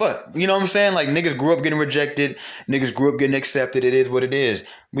 Why the fuck? You know what I'm saying? Like, niggas grew up getting rejected. Niggas grew up getting accepted. It is what it is.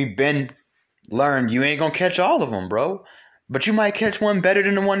 We been learned you ain't gonna catch all of them, bro. But you might catch one better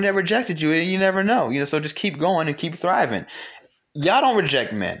than the one that rejected you. You never know. So just keep going and keep thriving. Y'all don't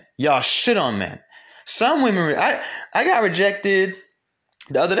reject men. Y'all shit on men. Some women, I got rejected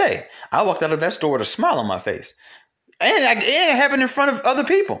the other day. I walked out of that store with a smile on my face. And it happened in front of other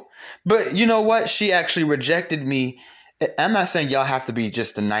people. But you know what? She actually rejected me. I'm not saying y'all have to be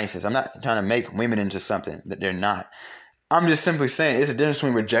just the nicest. I'm not trying to make women into something that they're not. I'm just simply saying it's a difference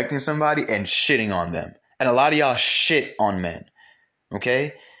between rejecting somebody and shitting on them. And a lot of y'all shit on men.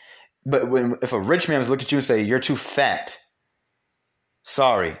 Okay? But if a rich man was look at you and say, you're too fat.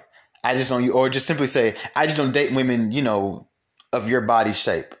 Sorry. I just don't, or just simply say, I just don't date women, of your body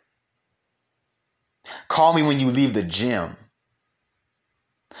shape. Call me when you leave the gym.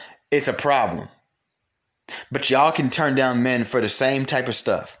 It's a problem. But y'all can turn down men for the same type of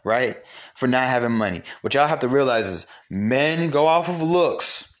stuff, right? For not having money. What y'all have to realize is men go off of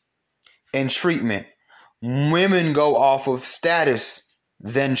looks and treatment. Women go off of status,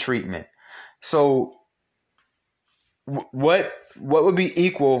 then treatment. So What would be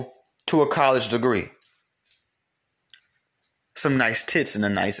equal to a college degree? Some nice tits and a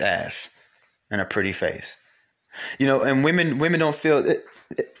nice ass and a pretty face. And women don't feel it.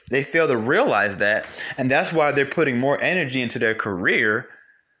 They fail to realize that, and that's why they're putting more energy into their career,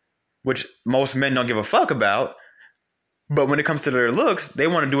 which most men don't give a fuck about. But when it comes to their looks, they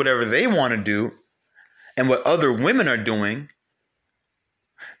want to do whatever they want to do, and what other women are doing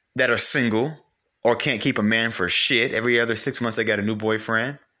that are single or can't keep a man for shit. Every other 6 months they got a new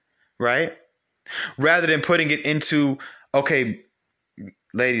boyfriend, right? Rather than putting it into, okay,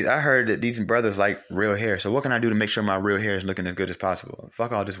 ladies, I heard that these brothers like real hair. So what can I do to make sure my real hair is looking as good as possible?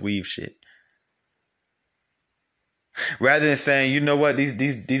 Fuck all this weave shit. Rather than saying, you know what,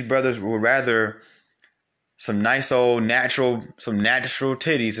 these brothers would rather some nice old natural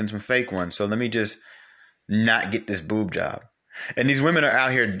titties and some fake ones. So let me just not get this boob job. And these women are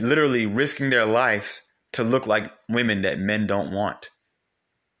out here literally risking their lives to look like women that men don't want.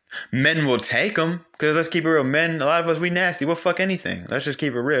 Men will take them, because let's keep it real. Men, a lot of us, we nasty. We'll fuck anything. Let's just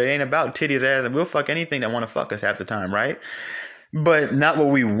keep it real. It ain't about titties, ass, and we'll fuck anything that want to fuck us half the time, right? But not what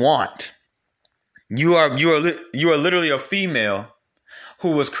we want. You are literally a female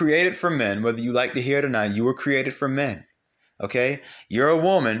who was created for men, whether you like to hear it or not. You were created for men, okay? You're a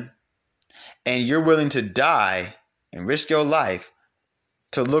woman, and you're willing to die and risk your life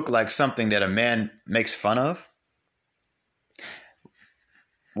to look like something that a man makes fun of.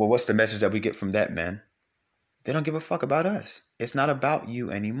 Well, what's the message that we get from that, man? They don't give a fuck about us. It's not about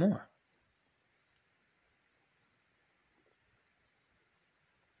you anymore.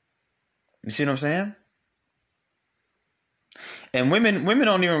 You see what I'm saying? And women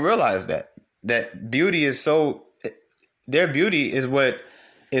don't even realize that beauty is so, their beauty is what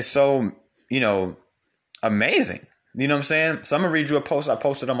is so, amazing. You know what I'm saying? So I'm going to read you a post I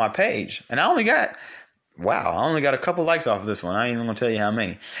posted on my page, and I only got a couple likes off of this one. I ain't even going to tell you how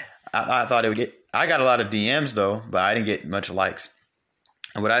many. I thought it would get, I got a lot of DMs though, but I didn't get much likes.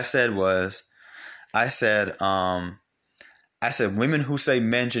 And what I said was, I said, women who say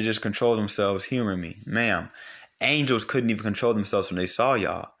men should just control themselves humor me. Ma'am, angels couldn't even control themselves when they saw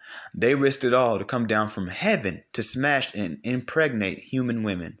y'all. They risked it all to come down from heaven to smash and impregnate human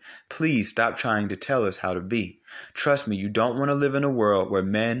women. Please stop trying to tell us how to be. Trust me, you don't want to live in a world where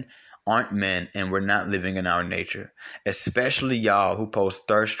men aren't men and we're not living in our nature. Especially y'all who post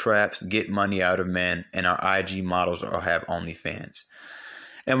thirst traps, get money out of men, and our IG models or have OnlyFans.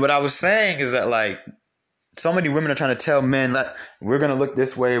 And what I was saying is that, like, so many women are trying to tell men that we're going to look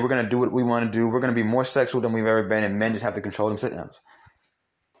this way, we're going to do what we want to do, we're going to be more sexual than we've ever been, and men just have to control themselves.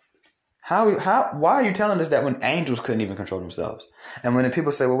 Why are you telling us that when angels couldn't even control themselves? And when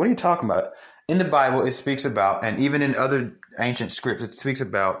people say, well, what are you talking about? In the Bible, it speaks about, and even in other ancient scripts, it speaks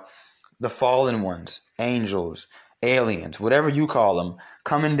about the fallen ones, angels, aliens, whatever you call them,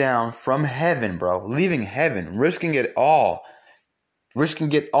 coming down from heaven, bro, leaving heaven, risking it all,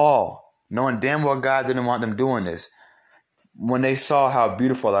 knowing damn well God didn't want them doing this when they saw how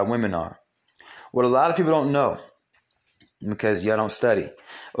beautiful our women are. What a lot of people don't know, because y'all don't study,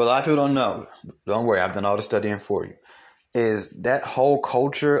 what a lot of people don't know, don't worry, I've done all the studying for you, is that whole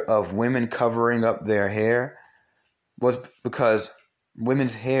culture of women covering up their hair was because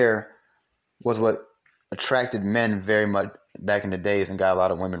women's hair was what attracted men very much back in the days and got a lot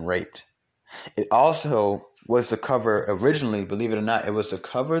of women raped. It also was to cover, originally, believe it or not, it was to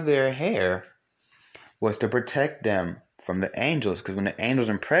cover their hair, was to protect them from the angels. Because when the angels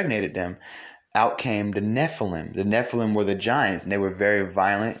impregnated them, out came the Nephilim. The Nephilim were the giants, and they were very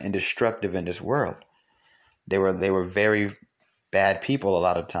violent and destructive in this world. They were very bad people a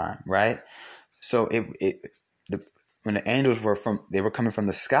lot of time, right? So when the angels they were coming from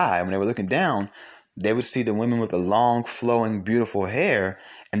the sky, when they were looking down, they would see the women with the long, flowing, beautiful hair,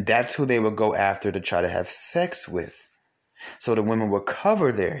 and that's who they would go after to try to have sex with. So the women would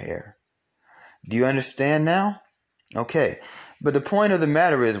cover their hair. Do you understand now? Okay. But the point of the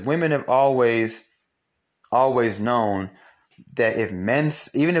matter is, women have always known that if men,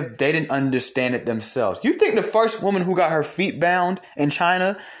 even if they didn't understand it themselves, you think the first woman who got her feet bound in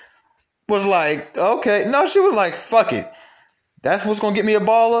China was like, okay, no, she was like, fuck it. That's what's going to get me a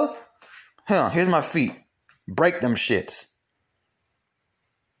baller? Here's my feet. Break them shits.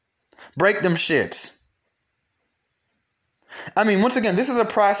 Break them shits. I mean, once again, this is a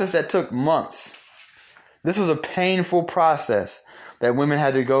process that took months. This was a painful process that women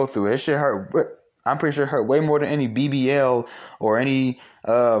had to go through. It shit hurt. I'm pretty sure it hurt way more than any BBL or any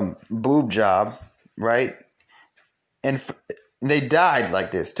boob job, right? And they died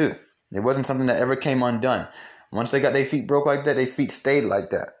like this too. It wasn't something that ever came undone. Once they got their feet broke like that, their feet stayed like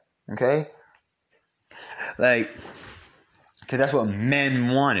that. Okay? Like, Because that's what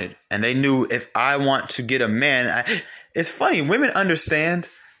men wanted. And they knew if I want to get a man... It's funny. Women understand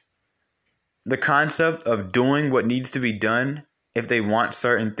the concept of doing what needs to be done if they want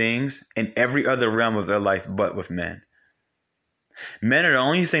certain things in every other realm of their life but with men. Men are the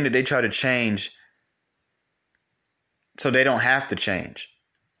only thing that they try to change so they don't have to change.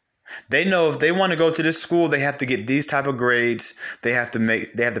 They know if they want to go to this school, they have to get these type of grades. They have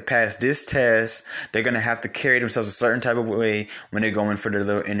to pass this test. They're going to have to carry themselves a certain type of way when they go in for their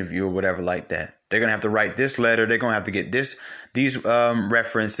little interview or whatever like that. They're going to have to write this letter. They're going to have to get these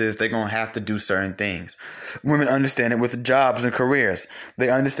references. They're going to have to do certain things. Women understand it with jobs and careers. They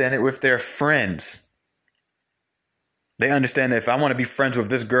understand it with their friends. They understand that if I want to be friends with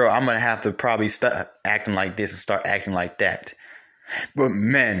this girl, I'm going to have to probably start acting like this and start acting like that. But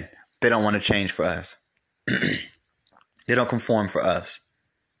men, they don't want to change for us. They don't conform for us.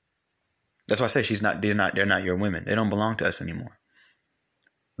 That's why I say they're not your women. They don't belong to us anymore.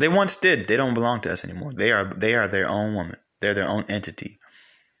 They once did. They don't belong to us anymore. They are their own woman. They're their own entity.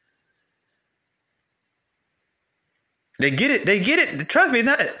 They get it. They get it. Trust me,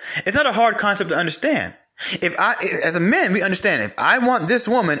 it's not a hard concept to understand. As a man, we understand if I want this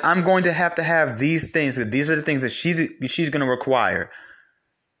woman, I'm going to have these things. These are the things that she's going to require.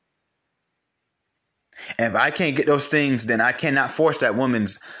 And if I can't get those things, then I cannot force that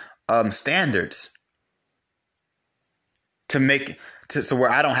woman's standards so where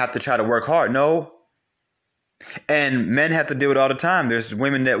I don't have to try to work hard. No. And men have to deal with it all the time. There's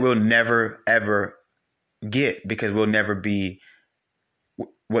women that we'll never, ever get because we'll never be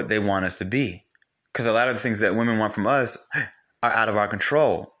what they want us to be. Because a lot of the things that women want from us are out of our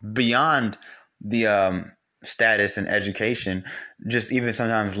control, beyond the status and education, just even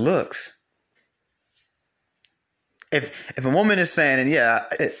sometimes looks. If a woman is saying, and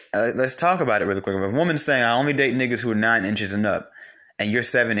let's talk about it really quick. If a woman's saying, I only date niggas who are 9 inches and up, and you're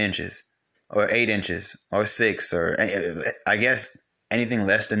 7 inches, or 8 inches, or 6, or I guess anything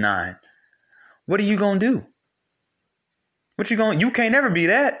less than 9, what are you going to do? You can't never be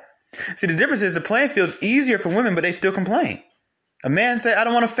that. See, the difference is the playing field's easier for women, but they still complain. A man say, I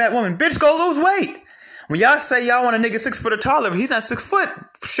don't want a fat woman. Bitch, go lose weight. When y'all say y'all want a nigga 6 foot or taller, if he's not 6 foot,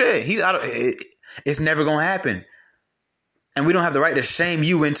 shit, it's never going to happen. And we don't have the right to shame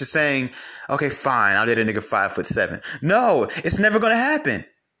you into saying, okay, fine, I'll date a nigga 5'7". No, it's never going to happen.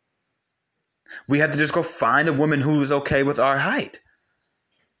 We have to just go find a woman who's okay with our height.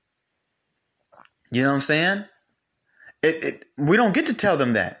 You know what I'm saying? We don't get to tell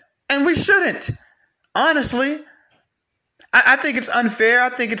them that. And we shouldn't. Honestly. I think it's unfair. I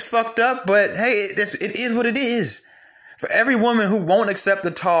think it's fucked up. But hey, it is what it is. For every woman who won't accept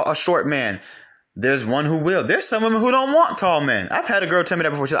a short man, there's one who will. There's some women who don't want tall men. I've had a girl tell me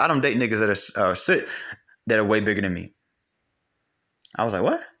that before. She said, I don't date niggas that are way bigger than me. I was like,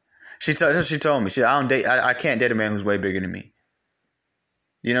 what? She told me. She said, I can't date a man who's way bigger than me.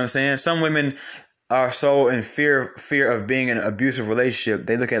 You know what I'm saying? Some women are so in fear of being in an abusive relationship.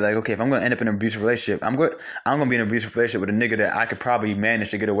 They look at like, okay, if I'm going to end up in an abusive relationship, I'm going to be in an abusive relationship with a nigga that I could probably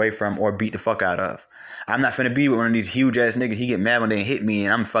manage to get away from or beat the fuck out of. I'm not finna be with one of these huge ass niggas. He get mad when they hit me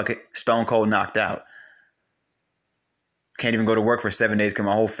and I'm fucking stone cold knocked out. Can't even go to work for 7 days because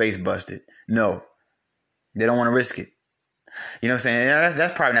my whole face busted. No, they don't want to risk it. You know what I'm saying?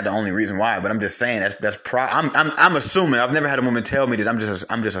 That's probably not the only reason why, but I'm just saying I'm assuming. I've never had a woman tell me this. I'm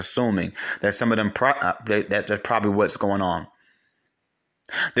just assuming that some of them that's probably what's going on.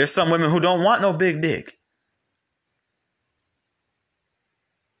 There's some women who don't want no big dick.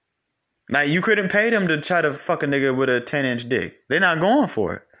 Now, you couldn't pay them to try to fuck a nigga with a 10-inch dick. They're not going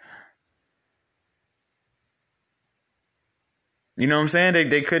for it. You know what I'm saying?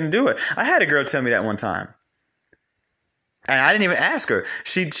 They couldn't do it. I had a girl tell me that one time. And I didn't even ask her.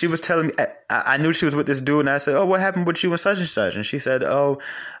 She was telling me, I knew she was with this dude, and I said, oh, what happened with you and such and such? And she said, I'm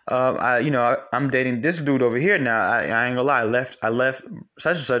dating this dude over here now. I ain't gonna lie, I left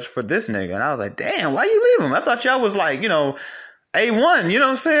such and such for this nigga. And I was like, damn, why you leave him? I thought y'all was like, A1, you know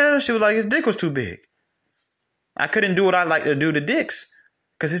what I'm saying? She was like, his dick was too big. I couldn't do what I like to do to dicks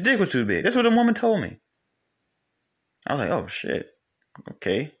because his dick was too big. That's what the woman told me. I was like, oh, shit.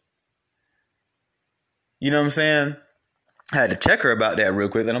 Okay. You know what I'm saying? I had to check her about that real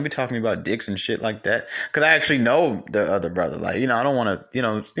quick. They don't be talking to me about dicks and shit like that. Because I actually know the other brother. Like, I don't want to, you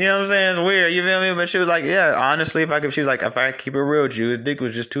know what I'm saying? It's weird. You feel me? But she was like, yeah, honestly, she was like, if I keep it real with you, his dick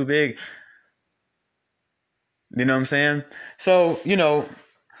was just too big. You know what I'm saying? So, and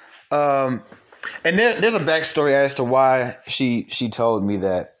there's a backstory as to why she told me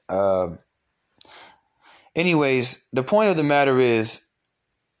that. Anyways, the point of the matter is,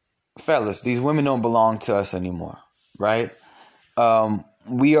 fellas, these women don't belong to us anymore, right?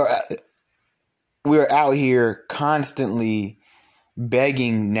 We are out here constantly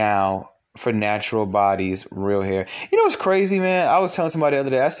begging now for natural bodies, real hair. You know what's crazy, man? I was telling somebody the other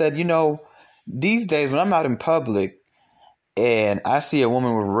day. I said, these days when I'm out in public and I see a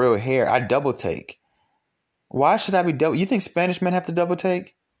woman with real hair, I double take. Why should I be double? You think Spanish men have to double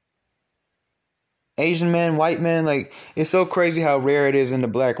take? Asian men, white men, like, it's so crazy how rare it is in the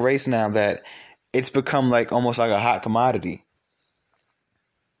black race now that it's become like almost like a hot commodity.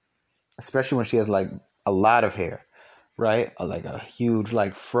 Especially when she has like a lot of hair, right? Or like a huge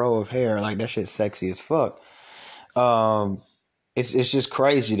like fro of hair, like that shit's sexy as fuck. It's just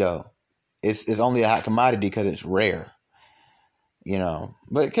crazy though. It's only a hot commodity because it's rare,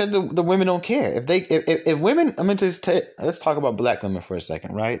 But because the women don't care if women. Let's talk about black women for a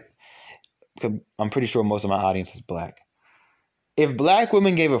second, right? I'm pretty sure most of my audience is black. If black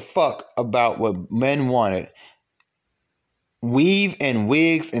women gave a fuck about what men wanted, weave and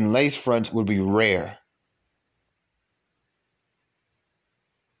wigs and lace fronts would be rare.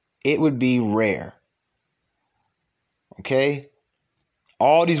 It would be rare. Okay?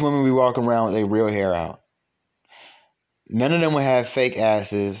 All these women be walking around with their real hair out. None of them would have fake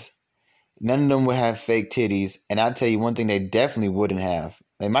asses. None of them would have fake titties. And I'll tell you one thing they definitely wouldn't have.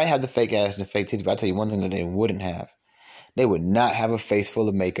 They might have the fake ass and the fake titties, but I'll tell you one thing that they wouldn't have. They would not have a face full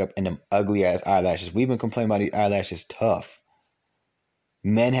of makeup and them ugly ass eyelashes. We've been complaining about these eyelashes tough.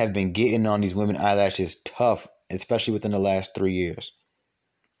 Men have been getting on these women eyelashes tough, especially within the last 3 years.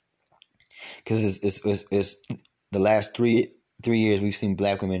 Because it's the last three years we've seen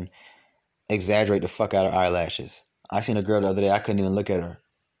black women exaggerate the fuck out of eyelashes. I seen a girl the other day, I couldn't even look at her.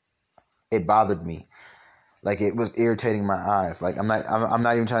 It bothered me. Like, it was irritating my eyes. Like, I'm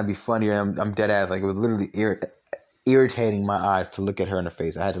not even trying to be funny, or I'm dead ass. Like, it was literally irritating my eyes to look at her in the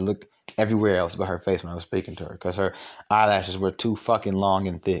face. I had to look everywhere else but her face when I was speaking to her because her eyelashes were too fucking long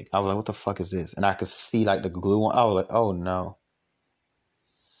and thick. I was like, what the fuck is this? And I could see like the glue on. I was like, oh no.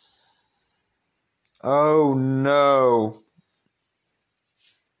 Oh no.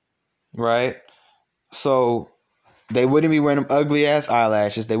 Right? So they wouldn't be wearing them ugly ass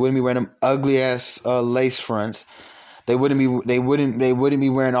eyelashes. They wouldn't be wearing them ugly ass lace fronts. They wouldn't be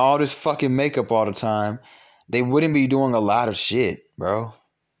wearing all this fucking makeup all the time. They wouldn't be doing a lot of shit, bro.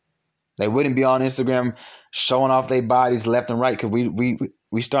 They wouldn't be on Instagram showing off their bodies left and right because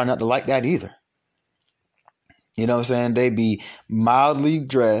we starting not to like that either. You know what I'm saying? They'd be mildly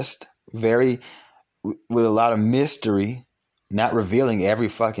dressed, with a lot of mystery, not revealing every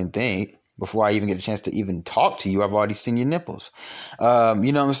fucking thing. Before I even get a chance to even talk to you, I've already seen your nipples. You know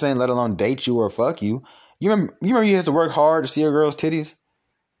what I'm saying? Let alone date you or fuck you. You remember you had to work hard to see a girl's titties?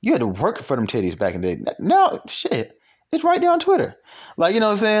 You had to work for them titties back in the day. Now, shit, it's right there on Twitter. Like, you know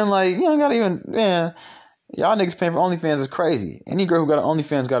what I'm saying? Like, you don't gotta even, man, y'all niggas paying for OnlyFans is crazy. Any girl who got an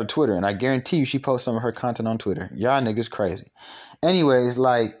OnlyFans got a Twitter, and I guarantee you she posts some of her content on Twitter. Y'all niggas crazy. Anyways,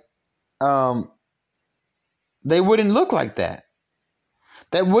 like, they wouldn't look like that.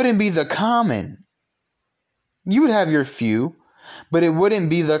 That wouldn't be the common. You would have your few, but it wouldn't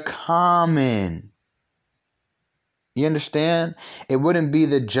be the common. You understand? It wouldn't be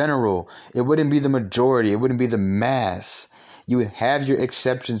the general. It wouldn't be the majority. It wouldn't be the mass. You would have your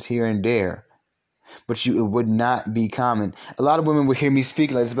exceptions here and there, but it would not be common. A lot of women would hear me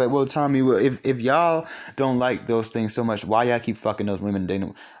speak like this, but well, Tommy, if y'all don't like those things so much, why y'all keep fucking those women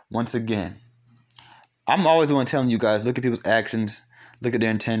dating? Once again, I'm always the one telling you guys, look at people's actions, look at their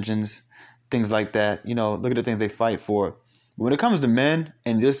intentions, things like that. Look at the things they fight for. But when it comes to men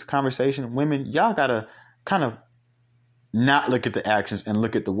in this conversation, women, y'all gotta kind of not look at the actions and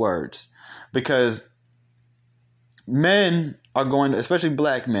look at the words. Because men are going to, especially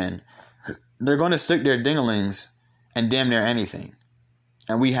black men, they're going to stick their dinglings and damn near anything.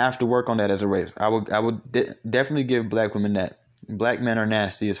 And we have to work on that as a race. I would definitely give black women that. Black men are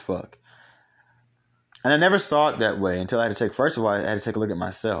nasty as fuck. And I never saw it that way until I had to first of all, I had to take a look at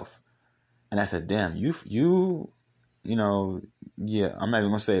myself. And I said, damn, yeah, I'm not even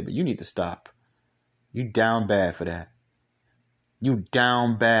going to say it, but you need to stop. You down bad for that. You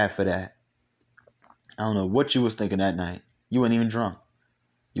down bad for that. I don't know what you was thinking that night. You weren't even drunk.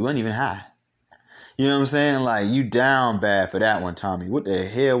 You weren't even high. You know what I'm saying? Like, you down bad for that one, Tommy. What the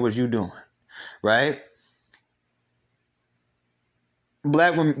hell was you doing? Right?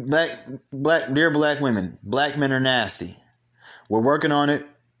 Black women, dear black women, black men are nasty. We're working on it.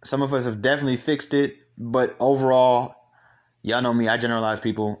 Some of us have definitely fixed it, but overall, y'all know me, I generalize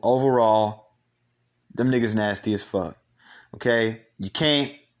people. Overall, them niggas nasty as fuck. Okay?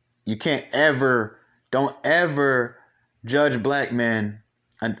 Don't ever judge black men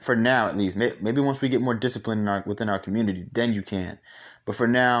And for now, at least, maybe once we get more discipline within our community, then you can. But for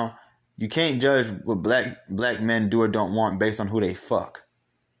now, you can't judge what black men do or don't want based on who they fuck.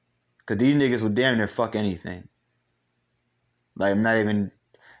 Because these niggas will damn near fuck anything. Like, I'm not even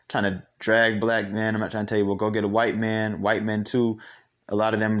trying to drag black men. I'm not trying to tell you, well, go get a white man. White men, too. A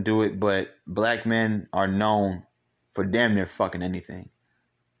lot of them do it. But black men are known for damn near fucking anything.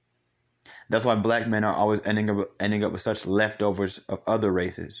 That's why black men are always ending up with such leftovers of other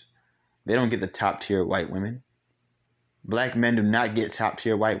races. They don't get the top tier white women. Black men do not get top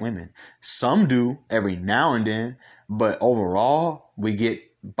tier white women. Some do every now and then, but overall, we get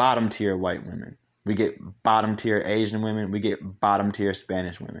bottom tier white women. We get bottom tier Asian women. We get bottom tier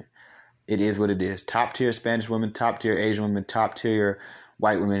Spanish women. It is what it is. Top tier Spanish women, top tier Asian women, top tier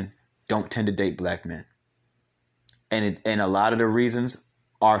white women don't tend to date black men. And a lot of the reasons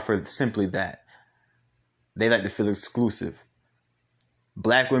are for simply that. They like to feel exclusive.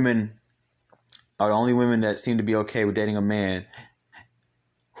 Black women are the only women that seem to be okay with dating a man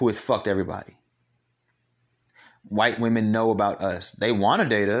who has fucked everybody. White women know about us. They want to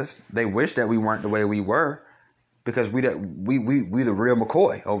date us. They wish that we weren't the way we were, because we the real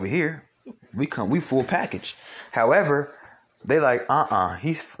McCoy over here. We full package. However, they like,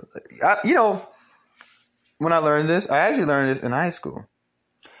 when I learned this, I actually learned this in high school.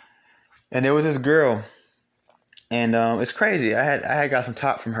 And there was this girl, and it's crazy. I had got some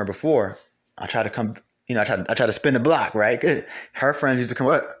top from her before. I tried to come, I tried to spin the block, right? Her friends used to come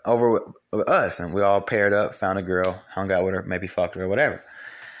over with us, and we all paired up, found a girl, hung out with her, maybe fucked her or whatever.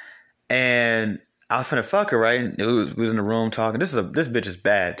 And I was finna fuck her, right? And we was in the room talking. This bitch is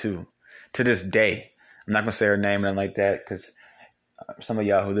bad too, to this day. I'm not gonna say her name or nothing like that, because some of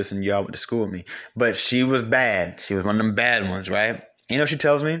y'all who listen, y'all went to school with me. But she was bad. She was one of them bad ones, right? You know what she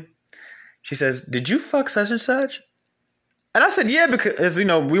tells me? She says, "Did you fuck such and such?" And I said, "Yeah," because, we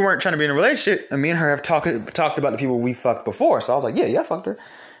weren't trying to be in a relationship. And me and her have talked about the people we fucked before. So I was like, yeah, I fucked her.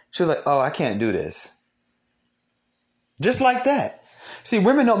 She was like, "Oh, I can't do this." Just like that. See,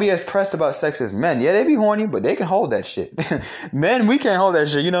 women don't be as pressed about sex as men. Yeah, they be horny, but they can hold that shit. Men, we can't hold that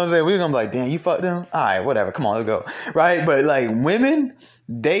shit. You know what I'm saying? We're going to be like, "Damn, you fucked them? All right, whatever. Come on, let's go." Right? But like women,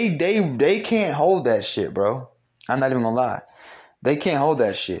 they can't hold that shit, bro. I'm not even going to lie. They can't hold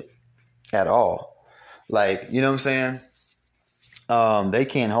that shit at all. Like, you know what I'm saying? They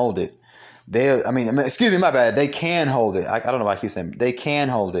can't hold it. Excuse me, my bad. They can hold it. I don't know why I keep saying they can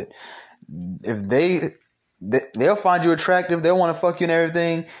hold it. If they'll find you attractive, they'll want to fuck you and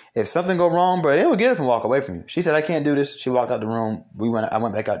everything. If something go wrong, bro, they will get up and walk away from you. She said, "I can't do this." She walked out the room. I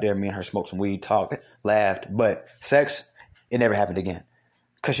went back out there. Me and her smoked some weed, talked, laughed, but sex, it never happened again.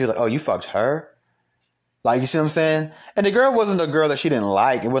 Cause she was like, "Oh, you fucked her?" Like, you see what I'm saying? And the girl wasn't a girl that she didn't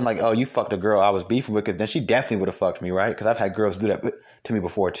like. It wasn't like, "Oh, you fucked a girl I was beefing with," because then she definitely would have fucked me, right? Because I've had girls do that to me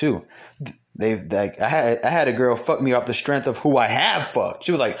before too. I had a girl fuck me off the strength of who I have fucked.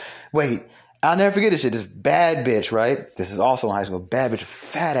 She was like, "Wait, I'll never forget this shit. This bad bitch, right? This is also in high school. Bad bitch,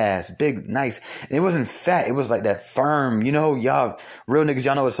 fat ass, big, nice. And it wasn't fat. It was like that firm, y'all real niggas,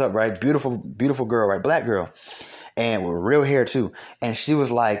 y'all know what's up, right? Beautiful, beautiful girl, right? Black girl, and with real hair too. And she was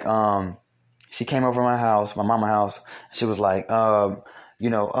like, she came over to my house, my mama's house. And she was like,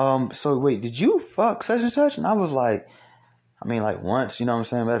 so wait, did you fuck such and such? And I was like, like once, you know what I'm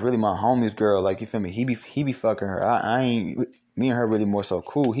saying? But that's really my homie's girl. Like, you feel me? He be fucking her. I ain't, me and her really more so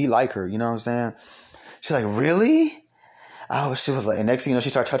cool. He like her, you know what I'm saying? She's like, "Really?" She was like, and next thing you know, she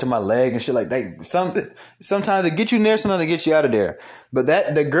started touching my leg and shit like that. Sometimes they get you in there, sometimes they get you out of there. But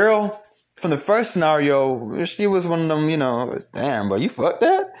the girl from the first scenario, she was one of them, "Damn, bro, you fucked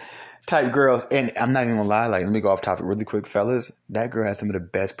that?" type girls. And I'm not even gonna lie, like, let me go off topic really quick, fellas. That girl had some of the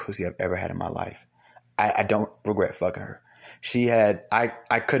best pussy I've ever had in my life. I don't regret fucking her. She had, I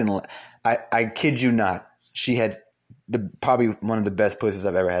kid you not, she had probably one of the best pussies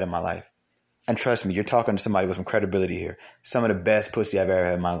I've ever had in my life. And trust me, you're talking to somebody with some credibility here. Some of the best pussy I've ever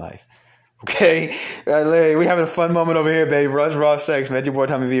had in my life. Okay? We having a fun moment over here, baby. Raw sex, man. It's your boy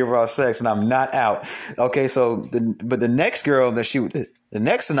Tommy V, raw sex, and I'm not out. Okay, so, the next girl the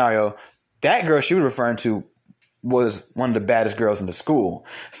next scenario, that girl she was referring to was one of the baddest girls in the school.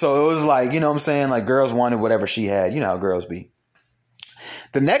 So it was like, you know what I'm saying? Like, girls wanted whatever she had. You know how girls be.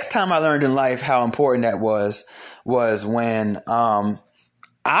 The next time I learned in life how important that was when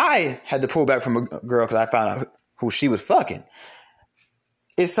I had to pull back from a girl because I found out who she was fucking.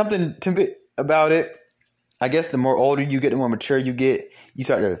 It's something about it. I guess the more older you get, the more mature you get, you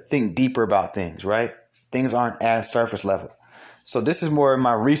start to think deeper about things, right? Things aren't as surface level. So this is more in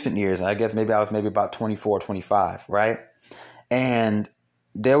my recent years. I guess maybe I was about 24, 25, right? And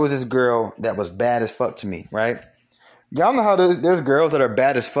there was this girl that was bad as fuck to me, right? Y'all know how there's girls that are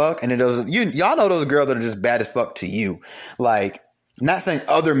bad as fuck, and y'all know those girls that are just bad as fuck to you. Like, not saying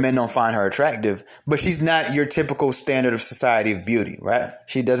other men don't find her attractive, but she's not your typical standard of society of beauty, right?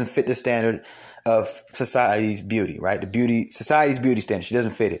 She doesn't fit the standard of society's beauty, right? Society's beauty standard. She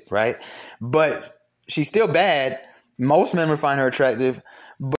doesn't fit it, right? But she's still bad. Most men would find her attractive.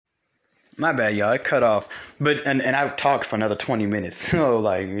 But my bad, y'all. It cut off. But and I've talked for another 20 minutes. So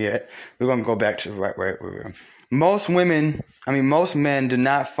like, yeah, we're gonna go back to right where we were. Most men do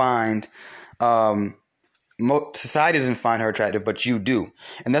not find. Society doesn't find her attractive, but you do.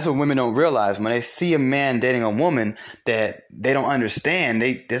 And that's what women don't realize. When they see a man dating a woman that they don't understand,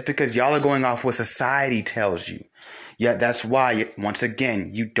 that's because y'all are going off what society tells you. Yeah, that's why, once again,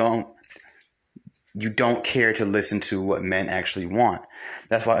 you don't care to listen to what men actually want.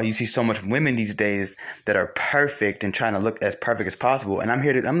 That's why you see so much women these days that are perfect and trying to look as perfect as possible. And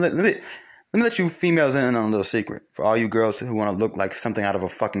let me let you females in on a little secret for all you girls who want to look like something out of a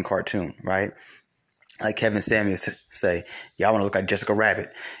fucking cartoon, right? Like Kevin Samuels say, y'all want to look like Jessica Rabbit.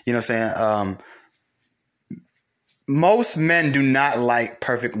 You know what I'm saying? Most men do not like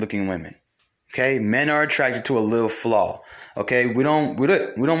perfect looking women. Okay? Men are attracted to a little flaw. Okay? We don't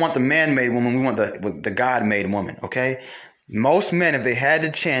want the man-made woman. We want the God-made woman. Okay? Most men, if they had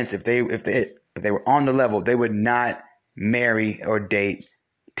the chance, if they were on the level, they would not marry or date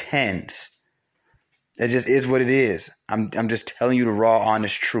 10s. It just is what it is. I'm just telling you the raw,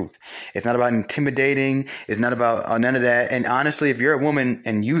 honest truth. It's not about intimidating. It's not about none of that. And honestly, if you're a woman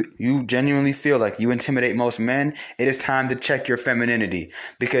and you genuinely feel like you intimidate most men, it is time to check your femininity,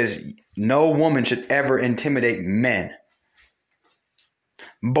 because no woman should ever intimidate men.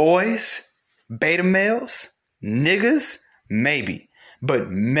 Boys, beta males, niggas, maybe. But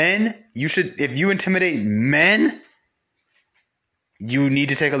men, if you intimidate men, you need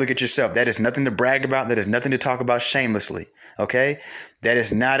to take a look at yourself. That is nothing to brag about. That is nothing to talk about shamelessly. Okay? That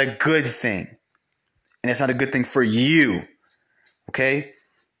is not a good thing. And it's not a good thing for you. Okay?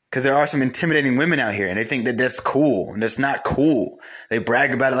 Because there are some intimidating women out here and they think that that's cool. And that's not cool. They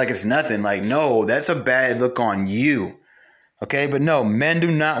brag about it like it's nothing. Like, no, that's a bad look on you. Okay? But no, men do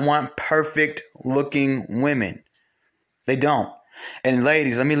not want perfect looking women. They don't. And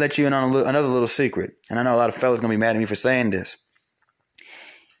ladies, let me let you in on another little secret. And I know a lot of fellas are going to be mad at me for saying this.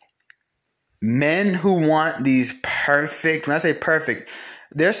 Men who want these perfect, when I say perfect,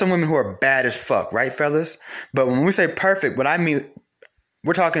 there's some women who are bad as fuck, right, fellas? But when we say perfect, what I mean,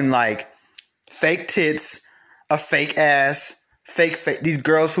 we're talking like fake tits, a fake ass, fake. These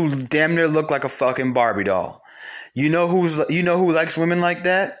girls who damn near look like a fucking Barbie doll. You know who likes women like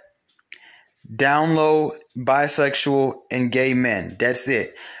that? Down low, bisexual, and gay men. That's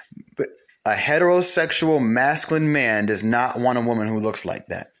it. But a heterosexual masculine man does not want a woman who looks like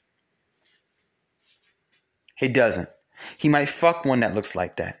that. He doesn't. He might fuck one that looks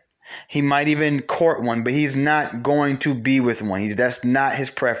like that. He might even court one, but he's not going to be with one. That's not his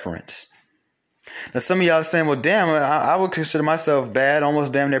preference. Now, some of y'all are saying, well, damn, I would consider myself bad,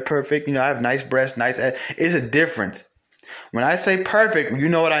 almost damn near perfect. You know, I have nice breasts, nice ass. It's a difference. When I say perfect, you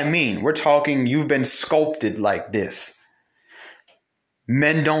know what I mean. We're talking you've been sculpted like this.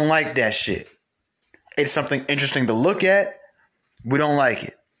 Men don't like that shit. It's something interesting to look at. We don't like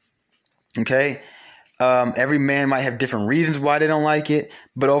it. Okay? Every man might have different reasons why they don't like it,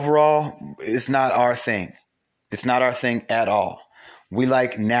 but overall, it's not our thing. It's not our thing at all. We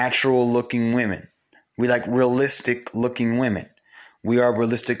like natural looking women. We like realistic looking women. We are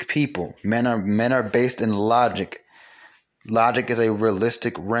realistic people. Men are based in logic. Logic is a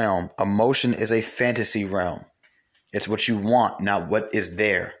realistic realm. Emotion is a fantasy realm. It's what you want, not what is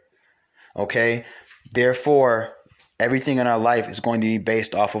there. Okay? Therefore, everything in our life is going to be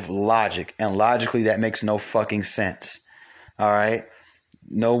based off of logic. And logically, that makes no fucking sense. All right?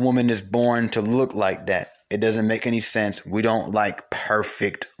 No woman is born to look like that. It doesn't make any sense. We don't like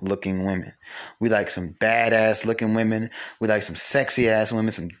perfect looking women. We like some badass looking women. We like some sexy ass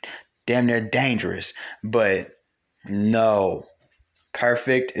women, some damn near dangerous. But no,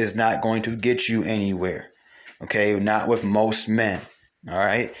 perfect is not going to get you anywhere. Okay? Not with most men. All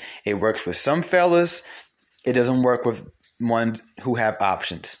right? It works with some fellas. It doesn't work with ones who have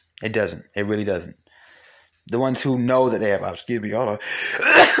options. It doesn't. It really doesn't. The ones who know that they have options. Excuse me. Hold on.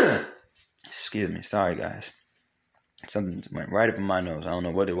 Excuse me. Sorry, guys. Something went right up in my nose. I don't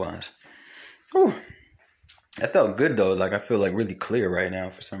know what it was. Whew. That felt good, though. Like, I feel like really clear right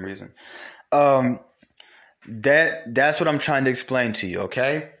now for some reason. That's what I'm trying to explain to you,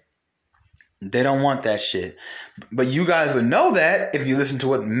 okay? They don't want that shit. But you guys would know that if you listen to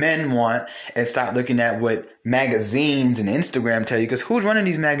what men want and stop looking at what magazines and Instagram tell you. Because who's running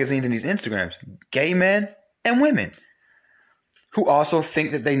these magazines and these Instagrams? Gay men and women. who also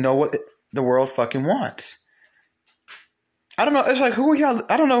think that they know what the world fucking wants. I don't know. It's like, who are y'all?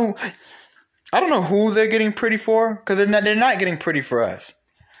 I don't know. I don't know who they're getting pretty for, because they're not getting pretty for us.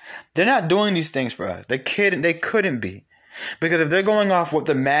 They're not doing these things for us. They couldn't be. Because if they're going off what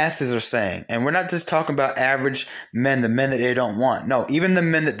the masses are saying, and we're not just talking about average men, the men that they don't want. No, even the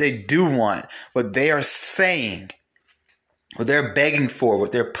men that they do want, what they are saying, what they're begging for,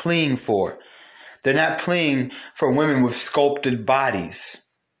 what they're pleading for. They're not pleading for women with sculpted bodies.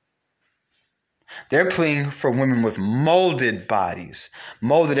 They're pleading for women with molded bodies.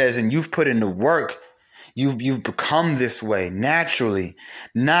 Molded as in you've put in the work. You've become this way naturally.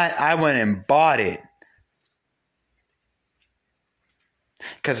 Not I went and bought it.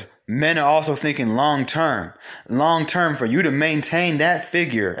 Because men are also thinking long term. Long term, for you to maintain that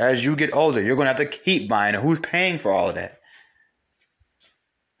figure as you get older, you're going to have to keep buying it. Who's paying for all of that?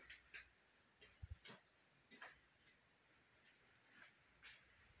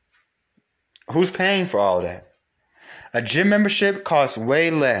 Who's paying for all of that? A gym membership costs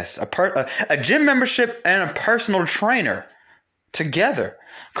way less. A gym membership and a personal trainer together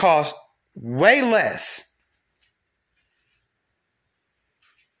cost way less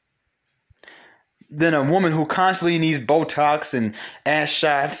than a woman who constantly needs Botox and ass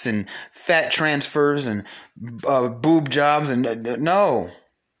shots and fat transfers and boob jobs. And no.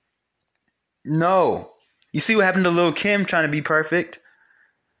 You see what happened to Lil' Kim trying to be perfect?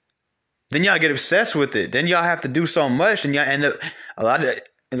 Then y'all get obsessed with it. Then y'all have to do so much, and y'all end up a lot of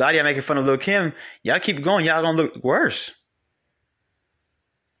y'all making fun of Lil' Kim. Y'all keep going, y'all gonna look worse.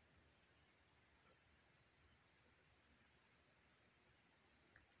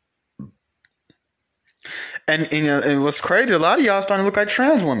 And what's crazy, a lot of y'all starting to look like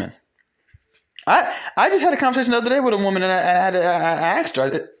trans women. I just had a conversation the other day with a woman, and I asked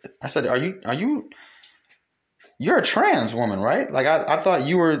her. I said, "Are you? You're a trans woman, right? Like I thought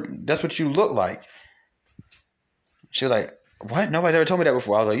you were. That's what you look like." She was like, "What? Nobody's ever told me that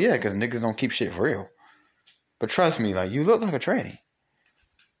before." I was like, "Yeah, because niggas don't keep shit for real." But trust me, like you look like a tranny.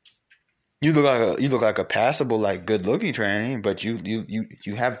 You look like a passable, like good looking tranny, but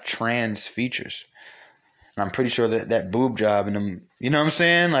you have trans features. And I'm pretty sure that boob job and them, you know what I'm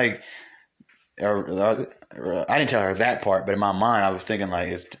saying? Like, I didn't tell her that part, but in my mind, I was thinking like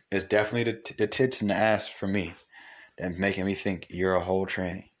it's definitely the tits and the ass for me that's making me think you're a whole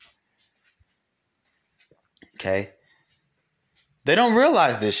tranny. Okay? They don't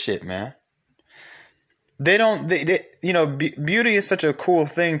realize this shit, man. They don't. Beauty is such a cool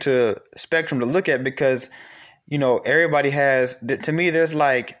thing spectrum to look at because, everybody has. To me,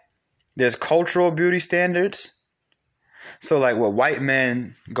 there's cultural beauty standards. So like what white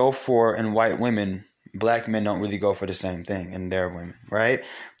men go for and white women, black men don't really go for the same thing in their women, right?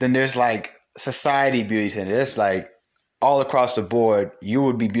 Then there's like society beauty standards. It's like all across the board, you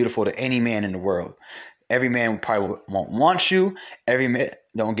would be beautiful to any man in the world. Every man probably won't want you. Every man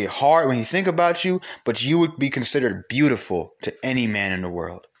don't get hard when he think about you, but you would be considered beautiful to any man in the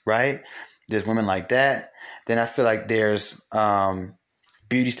world, right? There's women like that. Then I feel like there's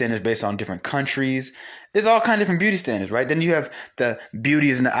beauty standards based on different countries. There's all kinds of different beauty standards, right? Then you have the beauty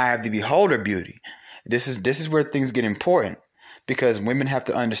is in the eye of the beholder beauty. This is where things get important because women have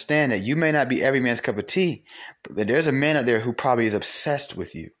to understand that you may not be every man's cup of tea, but there's a man out there who probably is obsessed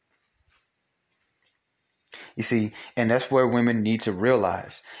with you. You see, and that's where women need to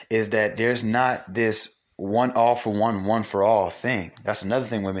realize is that there's not this one all for one for all thing. That's another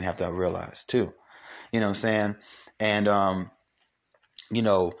thing women have to realize too. You know what I'm saying? And,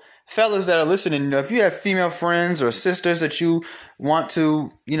 fellas that are listening, if you have female friends or sisters that you want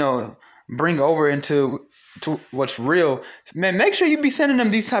to, bring over into what's real, man, make sure you be sending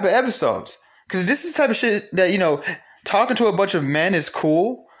them these type of episodes. Because this is the type of shit that, talking to a bunch of men is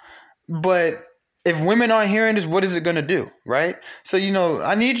cool, but if women aren't hearing this, what is it going to do, right? So,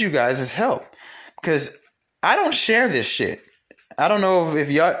 I need you guys' help because I don't share this shit. I don't know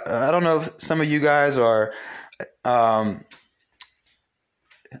if some of you guys are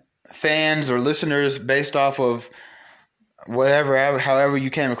fans or listeners based off of however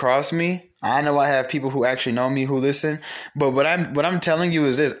you came across me. I know I have people who actually know me who listen, but what I'm telling you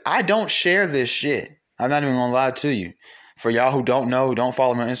is this: I don't share this shit. I'm not even gonna lie to you. For y'all who don't know, who don't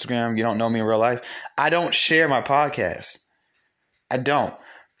follow me on Instagram, you don't know me in real life, I don't share my podcast. I don't.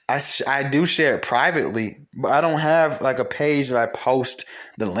 I do share it privately, but I don't have like a page that I post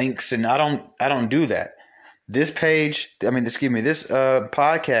the links, and I don't do that. This podcast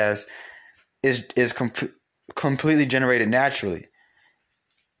is completely generated naturally.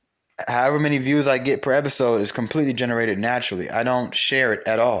 However many views I get per episode is completely generated naturally. I don't share it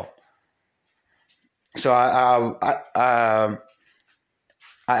at all. So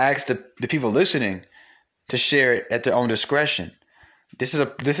I ask the people listening to share it at their own discretion. This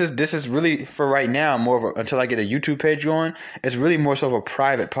is really, for right now, more of a, until I get a YouTube page going, it's really more so of a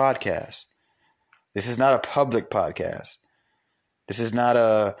private podcast. This is not a public podcast. This is not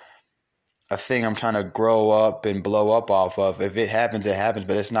a thing I'm trying to grow up and blow up off of. If it happens, it happens,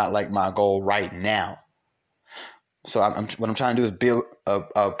 but it's not like my goal right now. So what I'm trying to do is build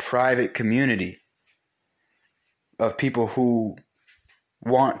a private community of people who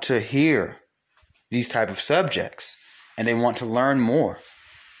want to hear these type of subjects and they want to learn more.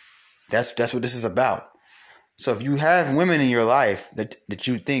 That's what this is about. So if you have women in your life that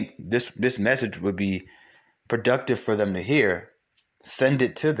you think this message would be productive for them to hear, send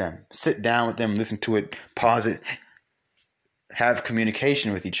it to them. Sit down with them, listen to it, pause it, have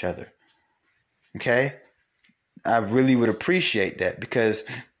communication with each other. Okay? I really would appreciate that, because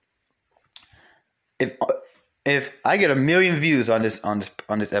if I get 1 million views on this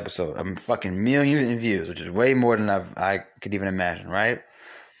episode, I'm fucking million views, which is way more than I could even imagine, right?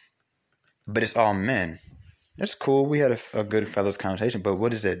 But it's all men. That's cool. We had a good fellas conversation, but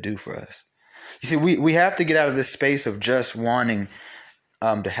what does that do for us? You see, we have to get out of this space of just wanting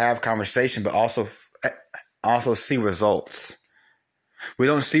to have conversation, but also see results. We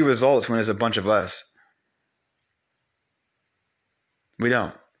don't see results when there's a bunch of us. We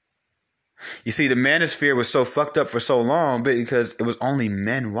don't. You see, the manosphere was so fucked up for so long because it was only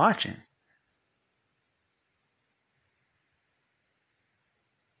men watching.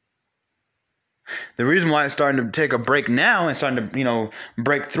 The reason why it's starting to take a break now and starting to,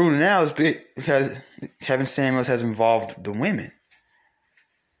 break through now is because Kevin Samuels has involved the women.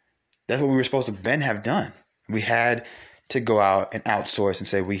 That's what we were supposed to Ben have done. We had to go out and outsource and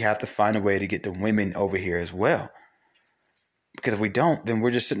say we have to find a way to get the women over here as well. Because if we don't, then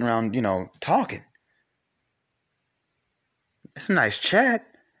we're just sitting around, talking. It's a nice chat.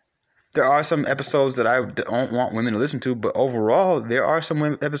 There are some episodes that I don't want women to listen to, but overall, there are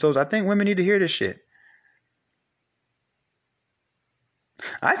some episodes I think women need to hear this shit.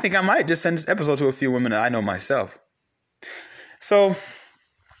 I think I might just send this episode to a few women that I know myself. So,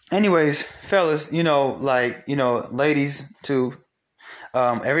 anyways, fellas, ladies too,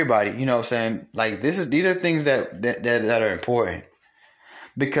 everybody, saying like these are things that are important.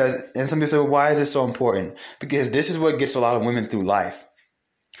 Because, and some people say, well, why is it so important? Because this is what gets a lot of women through life.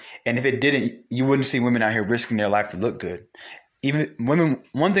 And if it didn't, you wouldn't see women out here risking their life to look good. Even women,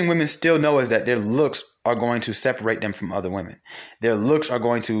 one thing women still know is that their looks are going to separate them from other women. Their looks are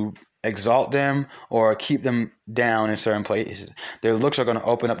going to exalt them or keep them down in certain places. Their looks are going to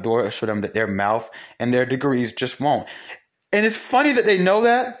open up doors for them that their mouth and their degrees just won't. And it's funny that they know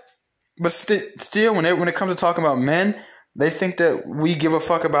that, but still, when it comes to talking about men, they think that we give a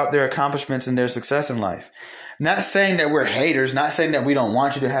fuck about their accomplishments and their success in life. Not saying that we're haters, not saying that we don't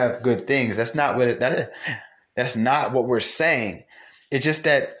want you to have good things. That's not what we're saying. It's just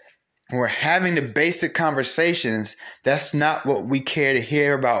that when we're having the basic conversations, that's not what we care to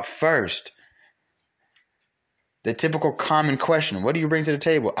hear about first. The typical common question, what do you bring to the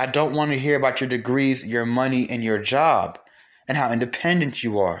table? I don't want to hear about your degrees, your money, and your job, and how independent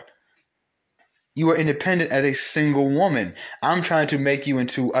you are. You are independent as a single woman. I'm trying to make you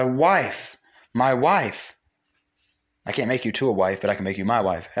into a wife. My wife. I can't make you to a wife, but I can make you my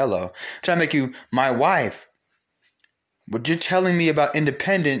wife. Hello. I'm trying to make you my wife. What you're telling me about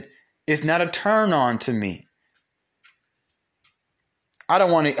independent is not a turn on to me. I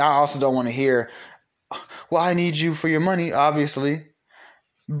also don't want to hear, well, I need you for your money, obviously.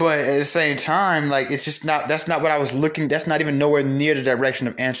 But at the same time, that's not what I was looking. That's not even nowhere near the direction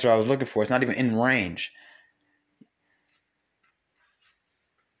of answer I was looking for. It's not even in range.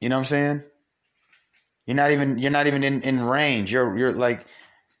 You know what I'm saying? You're not even in range. You're like,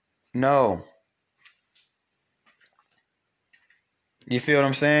 no. You feel what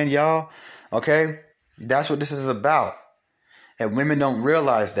I'm saying, y'all? Okay? That's what this is about. And women don't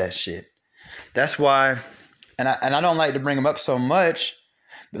realize that shit. That's why, and I don't like to bring them up so much.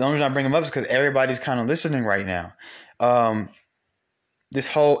 But the only reason I bring them up is because everybody's kind of listening right now. This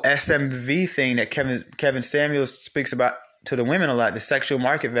whole SMV thing that Kevin Samuels speaks about to the women a lot, the sexual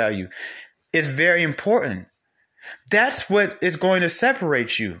market value, is very important. That's what is going to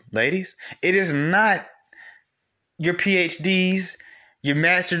separate you, ladies. It is not your PhDs, your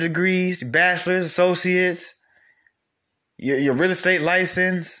master degrees, bachelor's, associates, your real estate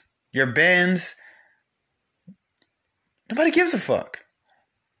license, your Benz. Nobody gives a fuck.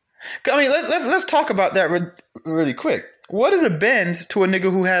 I mean, let's talk about that really quick. What is a Benz to a nigga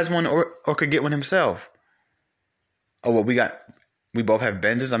who has one or could get one himself? Oh, well, we got We both have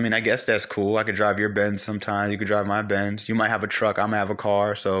Benzes. I mean, I guess that's cool. I could drive your Benz sometimes. You could drive my Benz. You might have a truck. I might have a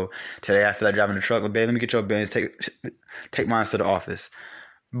car. So today I feel like driving a truck. But babe, let me get your Benz. Take mine to the office.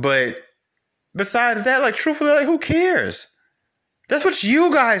 But besides that, like, truthfully, like, who cares? That's what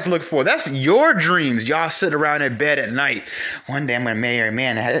you guys look for. That's your dreams. Y'all sit around in bed at night. One day I'm going to marry a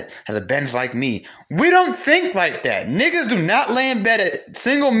man that has a Benz like me. We don't think like that. Niggas do not lay in bed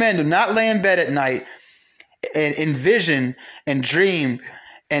single men do not lay in bed at night and envision and dream,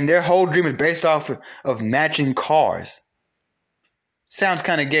 and their whole dream is based off of matching cars. Sounds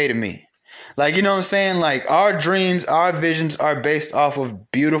kind of gay to me. Like, you know what I'm saying? Like, our dreams, our visions are based off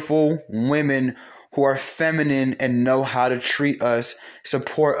of beautiful women who are feminine and know how to treat us,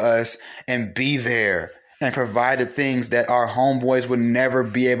 support us, and be there and provide the things that our homeboys would never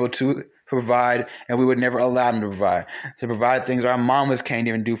be able to provide, and we would never allow them to provide. To provide things our mamas can't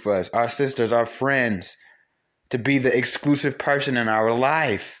even do for us, our sisters, our friends. To be the exclusive person in our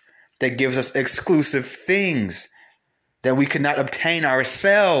life that gives us exclusive things that we could not obtain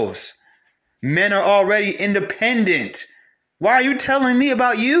ourselves. Men are already independent. Why are you telling me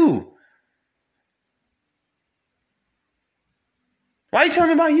about you? Why are you telling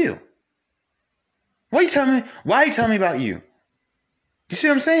me about you? Why are you telling me about you? You see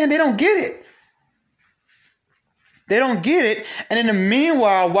what I'm saying? They don't get it. They don't get it. And in the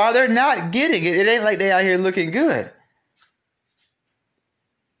meanwhile, while they're not getting it, it ain't like they out here looking good.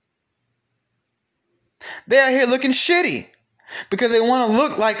 They out here looking shitty because they want to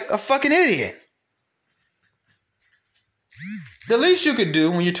look like a fucking idiot. The least you could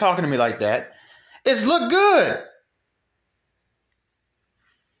do when you're talking to me like that is look good.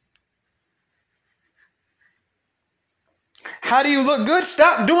 How do you look good?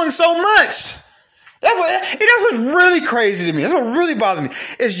 Stop doing so much. That's what's really crazy to me. That's what really bothers me.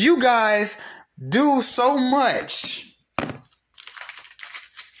 Is you guys do so much.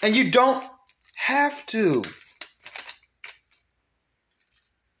 And you don't have to.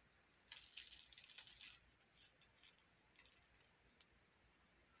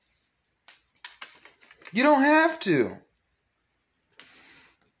 You don't have to.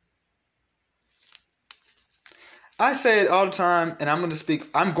 I say it all the time, and I'm going to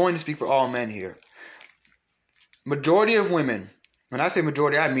speak for all men here. Majority of women, when I say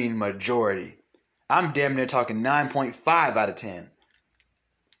majority, I mean majority. I'm damn near talking 9.5 out of 10.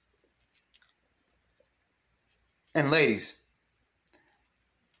 And ladies,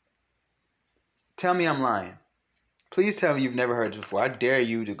 tell me I'm lying. Please tell me you've never heard this before. I dare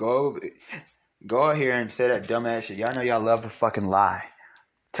you to go out here and say that dumbass shit. Y'all know y'all love to fucking lie.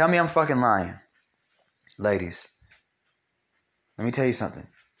 Tell me I'm fucking lying. Ladies, let me tell you something.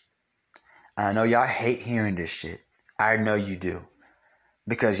 I know y'all hate hearing this shit. I know you do.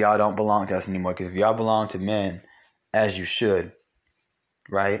 Because y'all don't belong to us anymore. Because if y'all belong to men, as you should,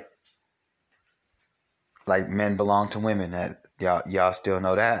 right? Like men belong to women. That y'all still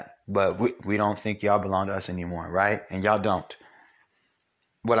know that. But we don't think y'all belong to us anymore, right? And y'all don't.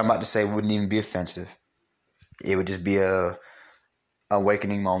 What I'm about to say wouldn't even be offensive. It would just be a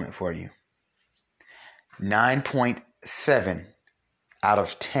awakening moment for you. 9.7 out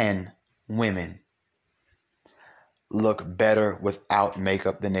of 10 women look better without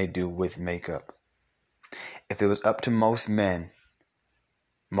makeup than they do with makeup. If it was up to most men,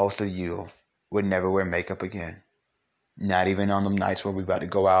 most of you would never wear makeup again. Not even on them nights where we about to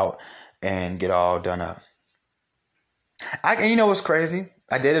go out and get all done up. And you know what's crazy?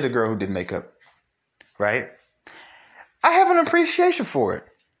 I dated a girl who did makeup, right? I have an appreciation for it.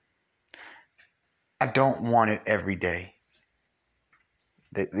 I don't want it every day.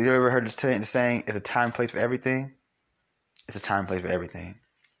 You ever heard the saying, it's a time and place for everything? It's a time and place for everything.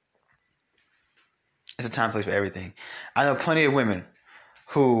 It's a time and place for everything. I know plenty of women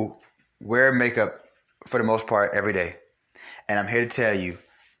who wear makeup for the most part every day. And I'm here to tell you,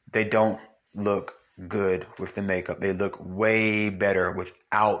 they don't look good with the makeup. They look way better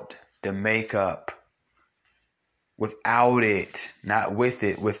without the makeup. Without it. Not with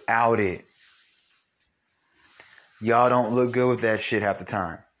it. Without it. Y'all don't look good with that shit half the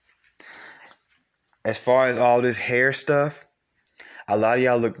time. As far as all this hair stuff, a lot of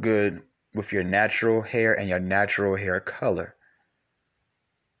y'all look good with your natural hair and your natural hair color.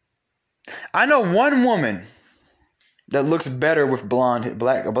 I know one woman that looks better with a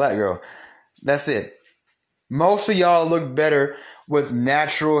black girl. That's it. Most of y'all look better with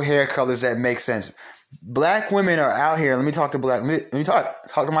natural hair colors that make sense. Black women are out here. Let me talk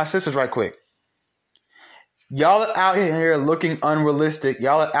to my sisters right quick. Y'all are out here looking unrealistic.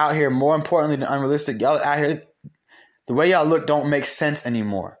 Y'all are out here, more importantly than unrealistic, y'all are out here, the way y'all look don't make sense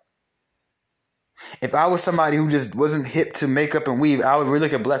anymore. If I was somebody who just wasn't hip to makeup and weave, I would really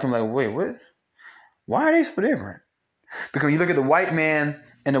look at black men like, wait, what? Why are they so different? Because when you look at the white man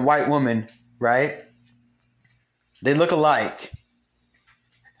and the white woman, right? They look alike.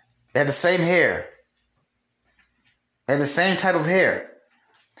 They have the same hair. They have the same type of hair.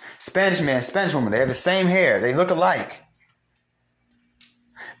 Spanish man, Spanish woman, they have the same hair. They look alike.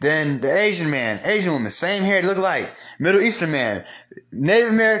 Then the Asian man, Asian woman, same hair, they look alike. Middle Eastern man, Native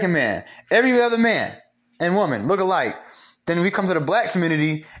American man, every other man and woman look alike. Then we come to the black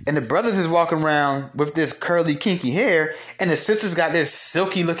community, and the brothers is walking around with this curly, kinky hair, and the sisters got this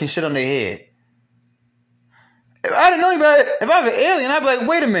silky looking shit on their head. If I didn't know about it, if I was an alien, I'd be like,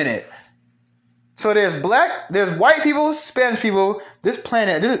 wait a minute. So there's white people, Spanish people. This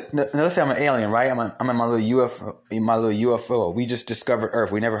planet. Let's say I'm an alien, right? I'm in my little UFO. We just discovered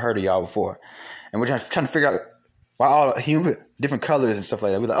Earth. We never heard of y'all before, and we're trying to figure out why all human different colors and stuff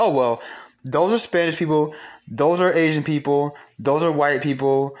like that. We're like, oh well, those are Spanish people. Those are Asian people. Those are white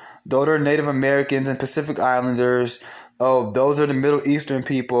people. Those are Native Americans and Pacific Islanders. Oh, those are the Middle Eastern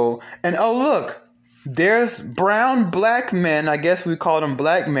people. And oh look. There's brown black men, I guess we call them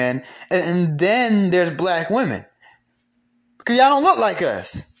black men, and then there's black women. Because y'all don't look like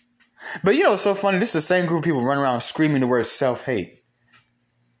us. But you know what's so funny? This is the same group of people running around screaming the word self-hate.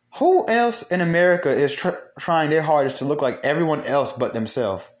 Who else in America is trying their hardest to look like everyone else but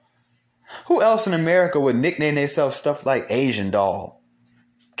themselves? Who else in America would nickname themselves stuff like Asian doll,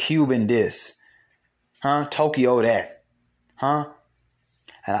 Cuban this, Tokyo that,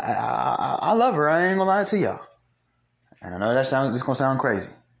 And I love her. I ain't gonna lie to y'all. And I know it's gonna sound crazy,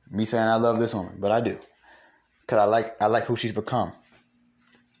 me saying I love this woman, but I do, cause I like who she's become.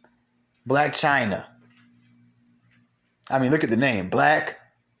 Black China. I mean, look at the name, Black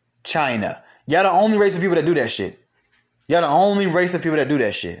China. Y'all the only race of people that do that shit. Y'all the only race of people that do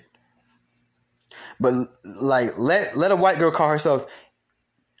that shit. But like, let a white girl call herself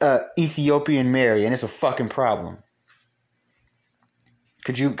Ethiopian Mary, and it's a fucking problem.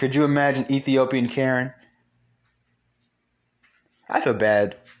 Could you imagine Ethiopian Karen? I feel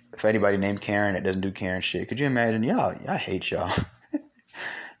bad for anybody named Karen that doesn't do Karen shit. Could you imagine? Y'all, I hate y'all.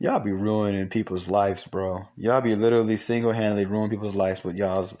 Y'all be ruining people's lives, bro. Y'all be literally single-handedly ruining people's lives with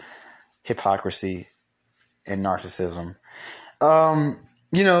y'all's hypocrisy and narcissism.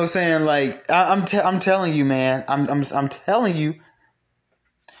 You know what I'm saying? Like, I'm telling you, man. I'm telling you.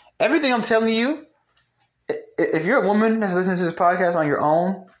 Everything I'm telling you. If you're a woman that's listening to this podcast on your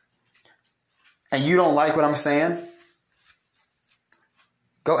own and you don't like what I'm saying,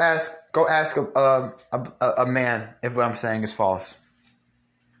 go ask a man if what I'm saying is false.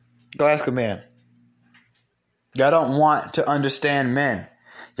 Go ask a man. Y'all don't want to understand men.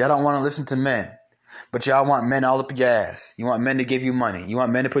 Y'all don't want to listen to men. But y'all want men all up your ass. You want men to give you money. You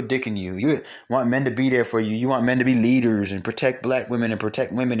want men to put dick in you. You want men to be there for you. You want men to be leaders and protect black women and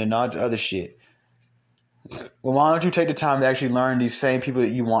protect women and all the other shit. Well, why don't you take the time to actually learn these same people that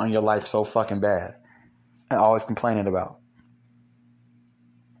you want in your life so fucking bad and always complaining about?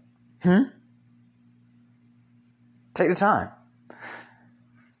 Take the time.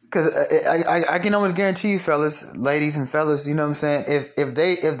 Because I can almost guarantee you, fellas, ladies and fellas, you know what I'm saying? If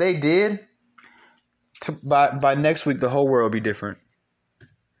they did, by next week, the whole world would be different.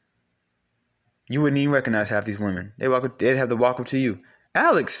 You wouldn't even recognize half these women. They'd have to walk up to you.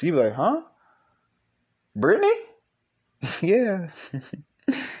 Alex, you'd be like, huh? Brittany? Yeah.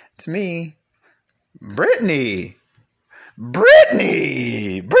 It's me. Brittany.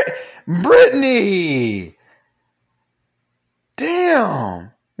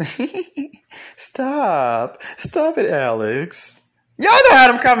 Damn. Stop it, Alex. Y'all know how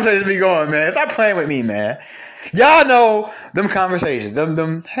them conversations be going, man. Stop playing with me, man. Y'all know them conversations.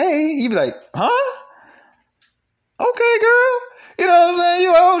 Them, hey, you be like, huh? Okay, girl. You know what I'm saying?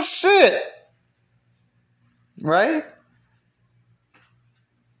 You, oh shit. Right?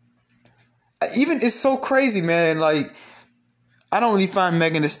 Even, it's so crazy, man. Like, I don't really find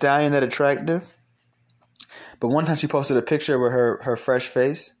Megan Thee Stallion that attractive. But one time she posted a picture with her fresh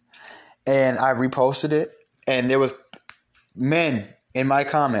face. And I reposted it. And there was men in my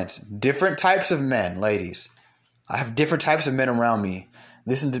comments. Different types of men, ladies. I have different types of men around me.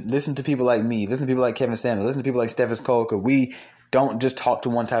 Listen to people like me. Listen to people like Kevin Samuels. Listen to people like Stephen Cole. Because we don't just talk to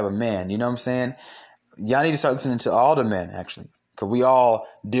one type of man. You know what I'm saying? Y'all need to start listening to all the men, actually. Because we all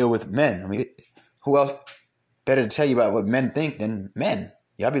deal with men. I mean, who else better to tell you about what men think than men?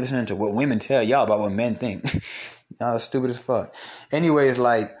 Y'all be listening to what women tell y'all about what men think. Y'all are stupid as fuck. Anyways,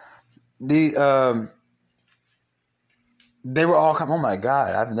 like, they were all oh my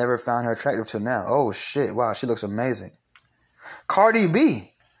God, I've never found her attractive till now. Oh shit, wow, she looks amazing. Cardi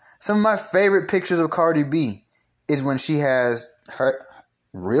B. Some of my favorite pictures of Cardi B is when she has her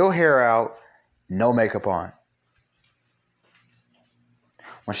real hair out, no makeup on.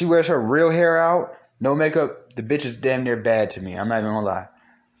 When she wears her real hair out, no makeup, the bitch is damn near bad to me. I'm not even gonna lie.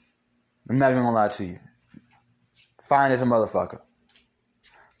 I'm not even gonna lie to you. Fine as a motherfucker.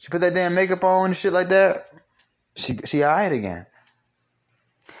 She put that damn makeup on and shit like that. She alright again.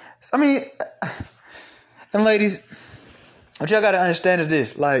 I mean, and ladies, what y'all gotta understand is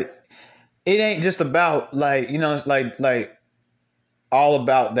this: like, it ain't just about like, you know, it's like all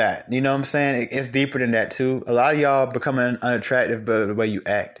about that. You know what I'm saying? It's deeper than that too. A lot of y'all becoming unattractive by the way you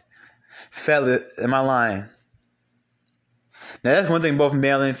act. Fella, am I lying? Now that's one thing both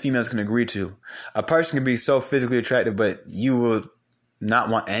male and females can agree to. A person can be so physically attractive, but you will not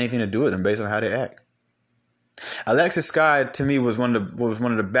want anything to do with them based on how they act. Alexis Sky to me was one of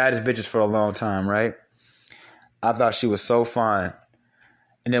the baddest bitches for a long time, right? I thought she was so fine.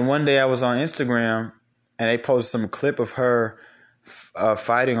 And then one day I was on Instagram and they posted some clip of her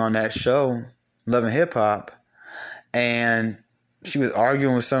fighting on that show, Love and Hip Hop, and she was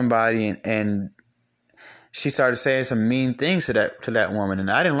arguing with somebody and she started saying some mean things to that woman, and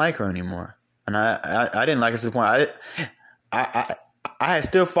I didn't like her anymore. And I didn't like her to the point I had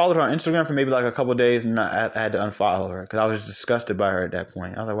still followed her on Instagram for maybe like a couple of days, and I had to unfollow her because I was disgusted by her at that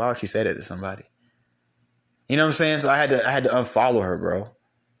point. I was like, why would she say that to somebody? You know what I'm saying? So I had to unfollow her, bro.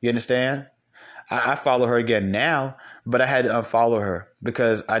 You understand? I follow her again now, but I had to unfollow her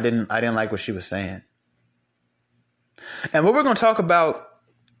because I didn't like what she was saying. And what we're going to talk about,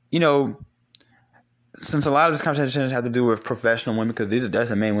 you know, since a lot of this conversation have to do with professional women, because that's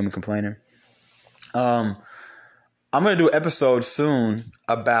the main women complaining. I'm going to do an episode soon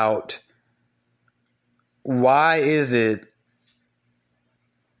about why is it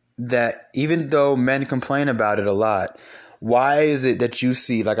that even though men complain about it a lot, why is it that you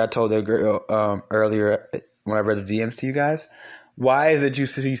see, like I told that girl earlier when I read the DMs to you guys, why is it you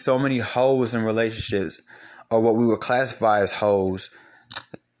see so many hoes in relationships, or what we would classify as hoes?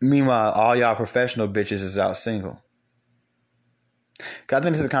 Meanwhile, all y'all professional bitches is out single. Because I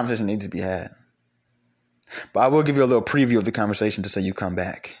think this is a conversation that needs to be had. But I will give you a little preview of the conversation to say you come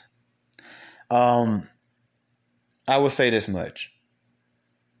back. I will say this much.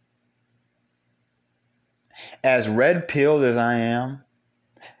 As red-pilled as I am,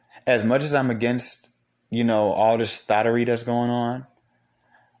 as much as I'm against, you know, all this thottery that's going on,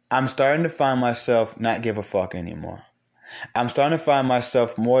 I'm starting to find myself not give a fuck anymore. I'm starting to find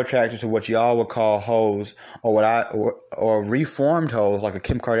myself more attracted to what y'all would call hoes, or reformed hoes, like a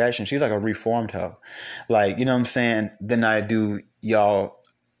Kim Kardashian. She's like a reformed hoe. Like, you know what I'm saying? Than I do y'all,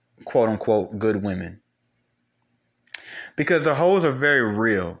 quote unquote, good women. Because the hoes are very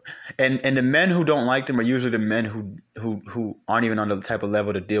real. And the men who don't like them are usually the men who aren't even on the type of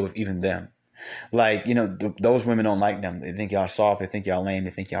level to deal with even them. Like, you know, those women don't like them. They think y'all soft. They think y'all lame. They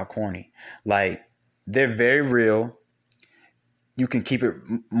think y'all corny. Like, they're very real. You can keep it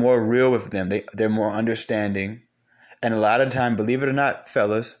more real with them. They're more understanding. And a lot of the time, believe it or not,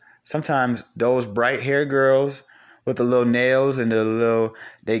 fellas, sometimes those bright hair girls with the little nails and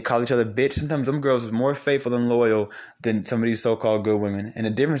they call each other bitch. Sometimes them girls are more faithful and loyal than some of these so-called good women. And the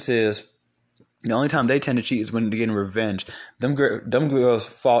difference is, the only time they tend to cheat is when they're getting revenge. Them girls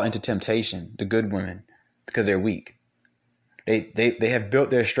fall into temptation, the good women, because they're weak. They have built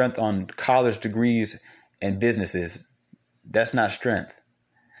their strength on college degrees and businesses. That's not strength.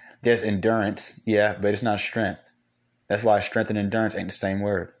 There's endurance, yeah, but it's not strength. That's why strength and endurance ain't the same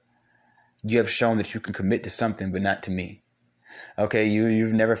word. You have shown that you can commit to something, but not to me. Okay,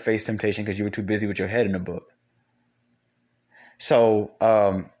 you've never faced temptation because you were too busy with your head in a book. So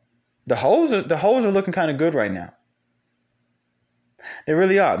the hoes are looking kind of good right now. They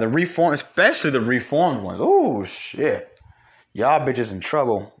really are. Especially the reformed ones. Oh shit, y'all bitches in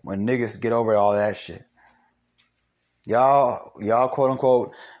trouble when niggas get over all that shit. Y'all quote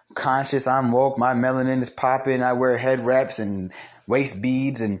unquote conscious, I'm woke, my melanin is popping, I wear head wraps and waist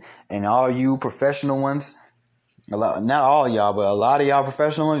beads, and all you professional ones, not all y'all, but a lot of y'all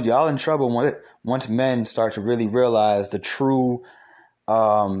professional ones, y'all in trouble once men start to really realize the true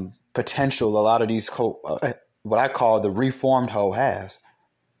potential a lot of these what I call the reformed hoe has.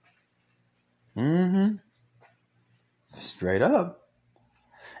 Straight up.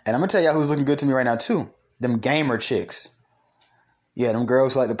 And I'm gonna tell y'all who's looking good to me right now too. Them gamer chicks. Yeah, them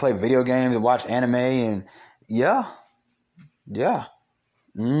girls who like to play video games and watch anime and yeah. They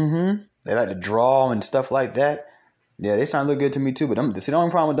like to draw and stuff like that. Yeah, they starting to look good to me too. But the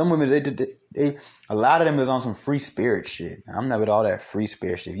only problem with them women is they a lot of them is on some free spirit shit. I'm not with all that free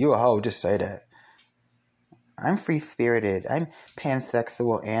spirit shit. If you a hoe, just say that. I'm free-spirited. I'm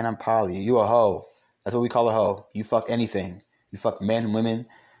pansexual and I'm poly. You a hoe. That's what we call a hoe. You fuck anything. You fuck men, women,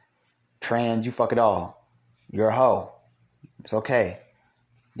 trans, you fuck it all. You're a hoe. It's okay.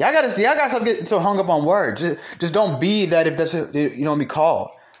 Y'all gotta stop getting so hung up on words. Just don't be that if that's you know what we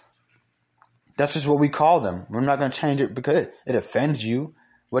call. That's just what we call them. We're not gonna change it because it offends you.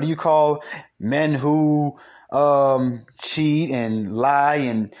 What do you call men who cheat and lie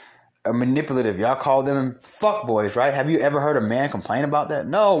and are manipulative? Y'all call them fuck boys, right? Have you ever heard a man complain about that?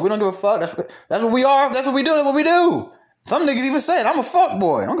 No, we don't give a fuck. That's what we are. That's what we do. That's what we do. Some niggas even say it. I'm a fuck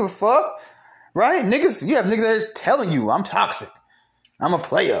boy. I don't give a fuck. Right? Niggas, you have niggas that are telling you I'm toxic. I'm a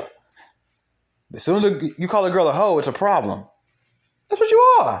player. As soon as you call a girl a hoe, it's a problem. That's what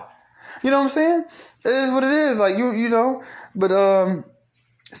you are. You know what I'm saying? It is what it is. Like, you know. But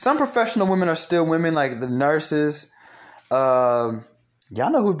some professional women are still women, like the nurses. Y'all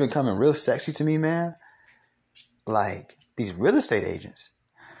know who's becoming real sexy to me, man? Like, these real estate agents.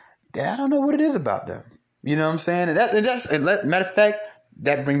 I don't know what it is about them. You know what I'm saying? And matter of fact,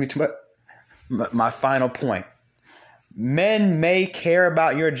 that brings me to my final point. Men may care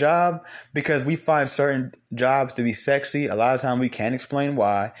about your job because we find certain jobs to be sexy. A lot of time we can't explain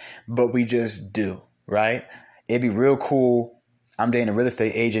why, but we just do, right? It'd be real cool. I'm dating a real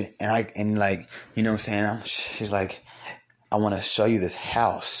estate agent and like, you know what I'm saying? She's like, I want to show you this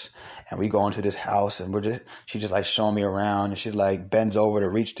house. And we go into this house and she's just like showing me around and she's like bends over to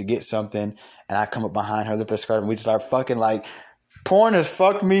reach to get something. And I come up behind her, lift her skirt and we just start fucking. Like, porn has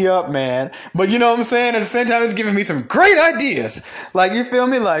fucked me up, man. But you know what I'm saying? At the same time, it's giving me some great ideas. Like, you feel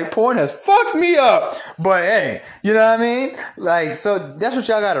me? Like, porn has fucked me up. But hey, you know what I mean? Like, so that's what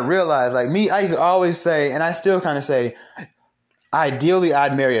y'all got to realize. Like me, I used to always say, and I still kind of say, ideally,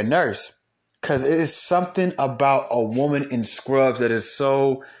 I'd marry a nurse. Because it is something about a woman in scrubs that is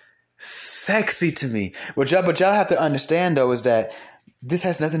so sexy to me. But y'all have to understand, though, is that this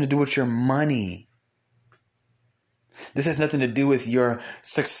has nothing to do with your money. This has nothing to do with your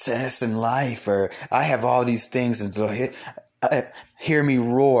success in life or I have all these things and so hear me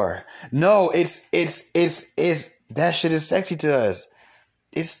roar. No, it's that shit is sexy to us.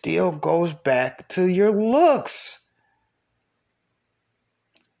 It still goes back to your looks.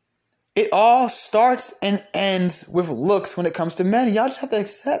 It all starts and ends with looks when it comes to men. Y'all just have to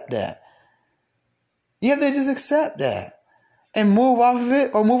accept that. You have to just accept that and move off of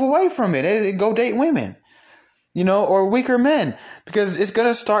it or move away from it and go date women. You know, or weaker men, because it's going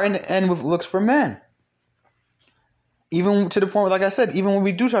to start and end with looks for men. Even to the point, like I said, even when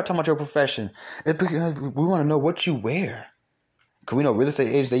we do start talking about your profession, it's because we want to know what you wear. Because we know real estate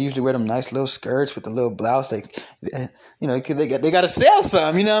agents, they usually wear them nice little skirts with the little blouse. They got to sell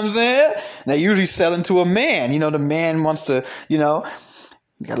some, you know what I'm saying? And they usually selling to a man. You know, the man wants to, you know,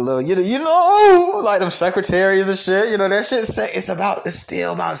 got a little, you know, like them secretaries and shit. You know, that shit, it's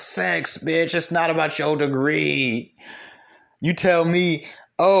still about sex, bitch. It's not about your degree. You tell me,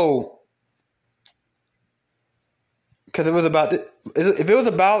 because if it was about,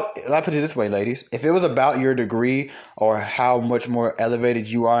 I'll put it this way, ladies. If it was about your degree or how much more elevated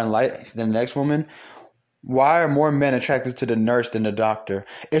you are in life than the next woman, why are more men attracted to the nurse than the doctor?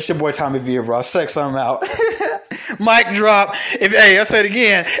 It's your boy Tommy V. Raw. Sex, I'm out. Mic drop. I'll say it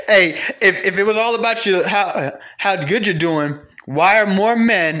again. Hey, if it was all about you, how good you're doing, why are more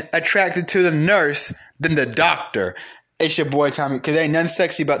men attracted to the nurse than the doctor? It's your boy Tommy, because there ain't nothing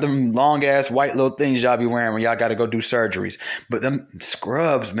sexy about them long ass white little things y'all be wearing when y'all got to go do surgeries. But them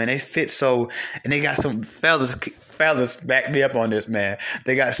scrubs, man, they fit so, and they got some fellas back me up on this, man.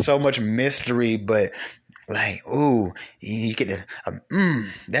 They got so much mystery, but like, ooh, you get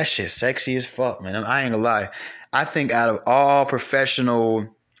that shit sexy as fuck, man. I ain't gonna lie. I think out of all professional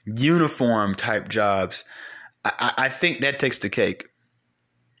uniform type jobs, I think that takes the cake.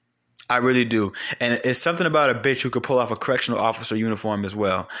 I really do. And it's something about a bitch who could pull off a correctional officer uniform as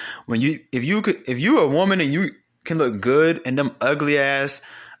well. If you're a woman and you can look good in them ugly ass,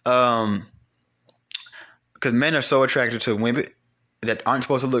 because men are so attracted to women that aren't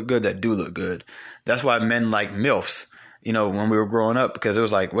supposed to look good that do look good. That's why men like MILFs, you know, when we were growing up, because it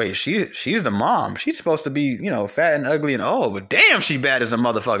was like, wait, she's the mom. She's supposed to be, you know, fat and ugly and old, but damn, she bad as a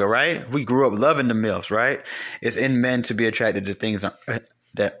motherfucker, right? We grew up loving the MILFs, right? It's in men to be attracted to things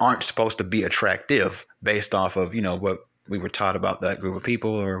that aren't supposed to be attractive based off of, you know, what we were taught about that group of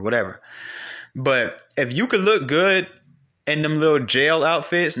people or whatever. But if you could look good in them little jail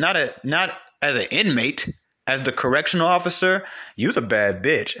outfits, not as an inmate, as the correctional officer, you's a bad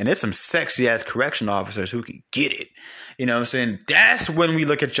bitch. And there's some sexy ass correctional officers who can get it. You know what I'm saying? That's when we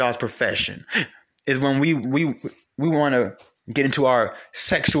look at y'all's profession. Is when we want to get into our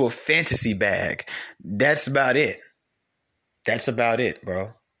sexual fantasy bag. That's about it. That's about it,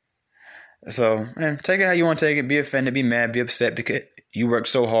 bro. So, man, take it how you want to take it. Be offended, be mad, be upset because you worked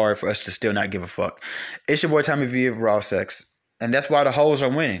so hard for us to still not give a fuck. It's your boy Tommy V of Raw Sex. And that's why the hoes are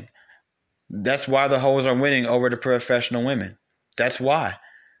winning. That's why the hoes are winning over the professional women. That's why.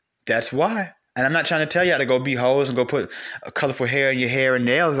 That's why. And I'm not trying to tell y'all to go be hoes and go put a colorful hair in your hair and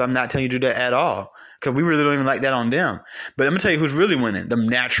nails. I'm not telling you to do that at all. Because we really don't even like that on them. But I'm going to tell you who's really winning. Them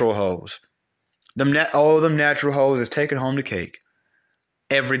natural hoes. Them natural hoes is taking home the cake.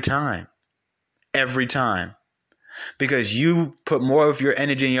 Every time. Every time. Because you put more of your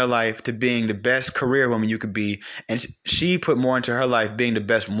energy in your life to being the best career woman you could be. And she put more into her life being the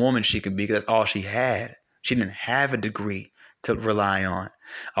best woman she could be because that's all she had. She didn't have a degree to rely on.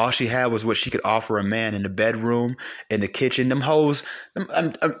 All she had was what she could offer a man in the bedroom, in the kitchen. Them hoes.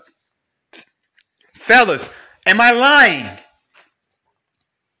 Fellas, am I lying?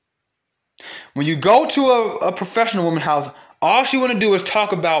 When you go to a professional woman's house, all she want to do is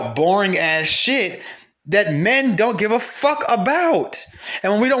talk about boring ass shit that men don't give a fuck about.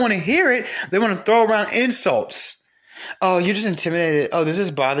 And when we don't want to hear it, they want to throw around insults. Oh, you're just intimidated. Oh, does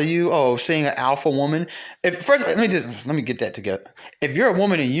this bother you? Oh, seeing an alpha woman. Let me get that together. If you're a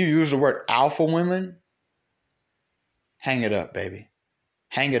woman and you use the word alpha woman, hang it up, baby.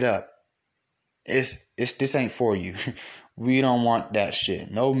 Hang it up. This ain't for you. We don't want that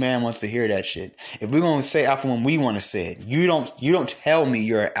shit. No man wants to hear that shit. If we're gonna say alpha woman, we want to say it. You don't tell me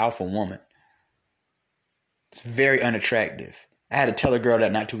you're an alpha woman. It's very unattractive. I had to tell a girl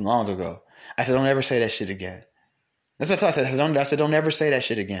that not too long ago. I said, don't ever say that shit again. That's what I said. I said, don't ever say that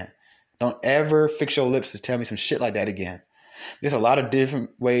shit again. Don't ever fix your lips to tell me some shit like that again. There's a lot of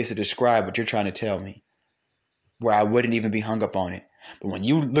different ways to describe what you're trying to tell me where I wouldn't even be hung up on it. But when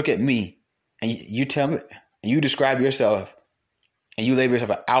you look at me and you tell me, and you describe yourself and you label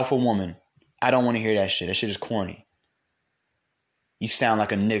yourself an alpha woman, I don't want to hear that shit. That shit is corny. You sound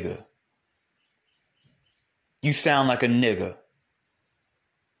like a nigga. You sound like a nigga.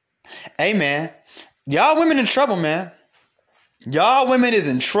 Hey, man. Y'all women in trouble, man. Y'all women is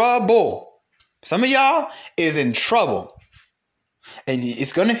in trouble. Some of y'all is in trouble. And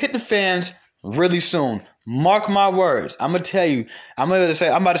it's going to hit the fans really soon. Mark my words. I'm going to tell you. I'm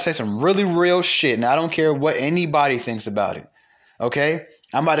about to say some really real shit. And I don't care what anybody thinks about it. Okay?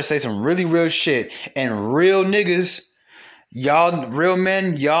 I'm about to say some really real shit. And real niggas, y'all, real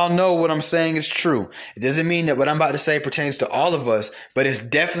men, y'all know what I'm saying is true. It doesn't mean that what I'm about to say pertains to all of us, but it's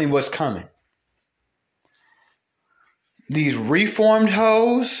definitely what's coming. These reformed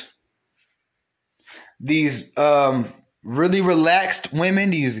hoes, these really relaxed women,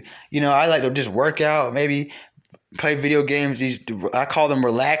 these, I like to just work out, maybe play video games. I call them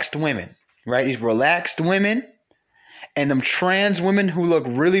relaxed women, right? These relaxed women and them trans women who look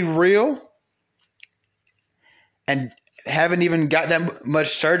really real and haven't even got that much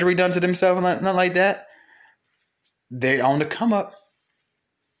surgery done to themselves, nothing like that. They're on the come up.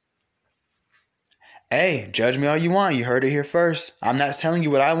 Hey, judge me all you want. You heard it here first. I'm not telling you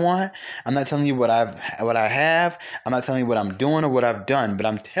what I want. I'm not telling you what I have. I'm not telling you what I'm doing or what I've done. But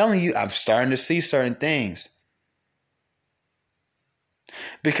I'm telling you, I'm starting to see certain things.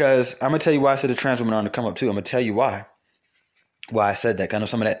 Because I'm going to tell you why I said the trans women are on the come up too. I'm going to tell you why. Why I said that. I know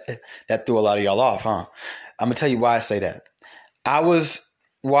some of that threw a lot of y'all off, huh? I'm going to tell you why I say that. I was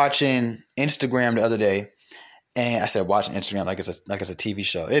watching Instagram the other day. And I said watching Instagram like it's a TV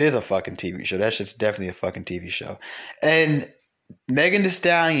show. It is a fucking TV show. That shit's definitely a fucking TV show. And Megan Thee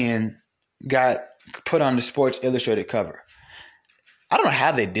Stallion got put on the Sports Illustrated cover. I don't know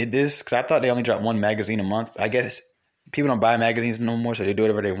how they did this because I thought they only dropped one magazine a month. I guess people don't buy magazines no more, so they do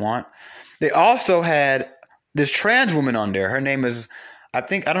whatever they want. They also had this trans woman on there. Her name is, I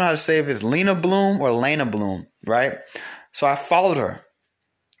don't know how to say if it's Lena Bloom or Lena Bloom, right? So I followed her.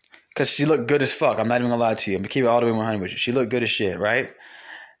 Because she looked good as fuck. I'm not even going to lie to you. I'm going to keep it all the way 100 with you. She looked good as shit, right?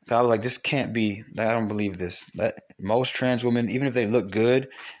 So I was like, this can't be. I don't believe this. Most trans women, even if they look good,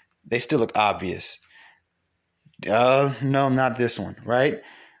 they still look obvious. No, not this one, right?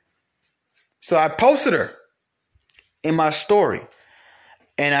 So I posted her in my story.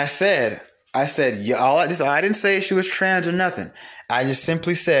 And I said, yeah, I didn't say she was trans or nothing. I just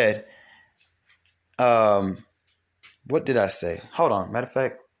simply said, what did I say? Hold on. Matter of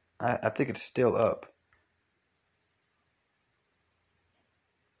fact, I think it's still up.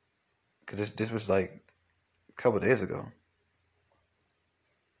 Because this was like a couple of days ago.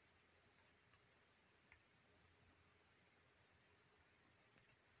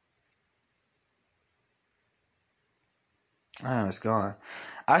 It's gone.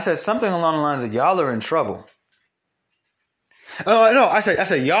 I said something along the lines of y'all are in trouble. No, I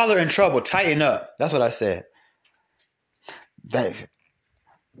said y'all are in trouble. Tighten up. That's what I said. They're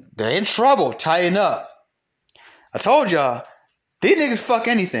in trouble. Tighten up. I told y'all, these niggas fuck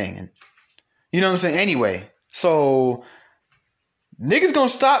anything. You know what I'm saying? Anyway, so niggas gonna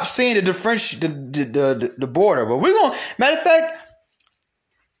stop seeing the border. But we're gonna, matter of fact,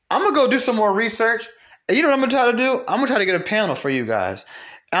 I'm gonna go do some more research. And you know what I'm gonna try to do? I'm gonna try to get a panel for you guys.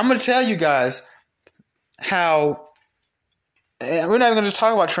 I'm gonna tell you guys how. And we're not even gonna just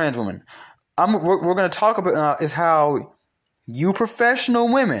talk about trans women. We're gonna talk about is how you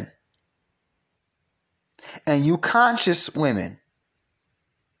professional women and you conscious women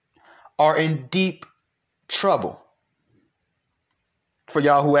are in deep trouble. For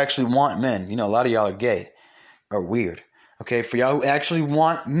y'all who actually want men, you know, a lot of y'all are gay or weird. Okay, for y'all who actually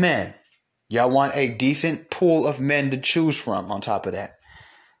want men, y'all want a decent pool of men to choose from on top of that.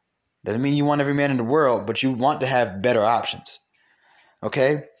 Doesn't mean you want every man in the world, but you want to have better options.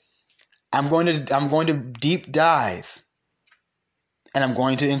 Okay? I'm going to deep dive, and I'm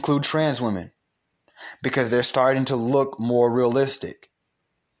going to include trans women because they're starting to look more realistic.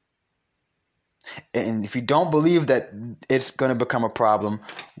 And if you don't believe that it's going to become a problem,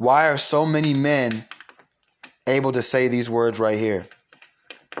 why are so many men able to say these words right here?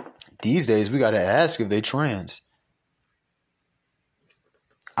 These days, we got to ask if they trans.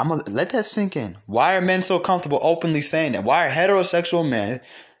 I'm going to let that sink in. Why are men so comfortable openly saying that? Why are heterosexual men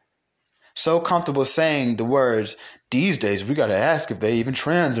so comfortable saying the words, these days, we got to ask if they even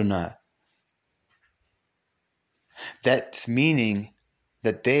trans or not? That's meaning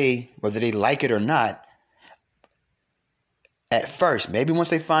that they, whether they like it or not, at first, maybe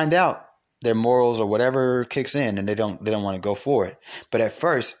once they find out their morals or whatever kicks in and they don't want to go for it. But at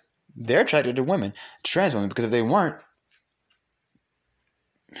first, they're attracted to women, trans women, because if they weren't,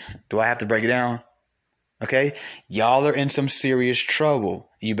 do I have to break it down? Okay? Y'all are in some serious trouble.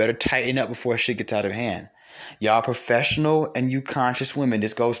 You better tighten up before shit gets out of hand. Y'all professional and you conscious women.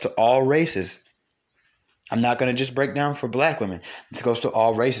 This goes to all races. I'm not going to just break down for black women. This goes to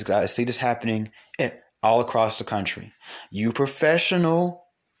all races, guys. I see this happening all across the country. You professional,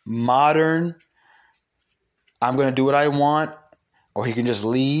 modern, I'm going to do what I want, or he can just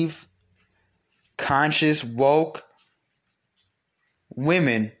leave. Conscious, woke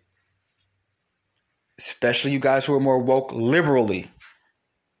women, especially you guys who are more woke liberally,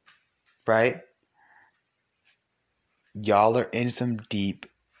 right? Y'all are in some deep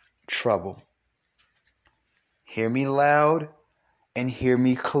trouble. Hear me loud and hear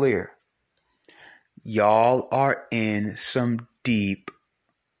me clear. Y'all are in some deep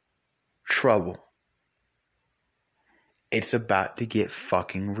trouble. It's about to get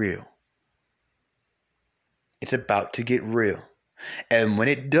fucking real. It's about to get real. And when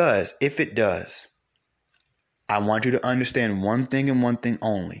it does, if it does, I want you to understand one thing and one thing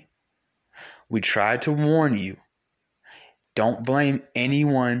only. We tried to warn you. Don't blame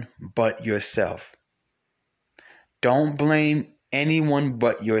anyone but yourself. Don't blame anyone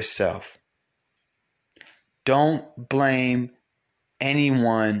but yourself. Don't blame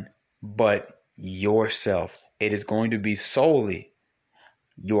anyone but yourself. It is going to be solely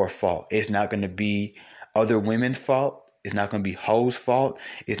your fault. It's not going to be other women's fault. It's not going to be hoes' fault.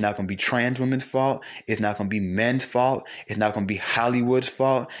 It's not going to be trans women's fault. It's not going to be men's fault. It's not going to be Hollywood's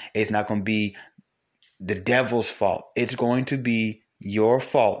fault. It's not going to be the devil's fault. It's going to be your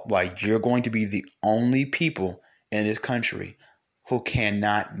fault. Why you're going to be the only people in this country who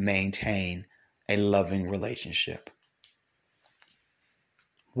cannot maintain a loving relationship.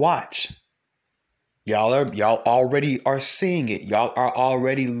 Watch. Y'all already are seeing it. Y'all are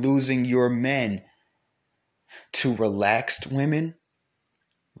already losing your men to relaxed women,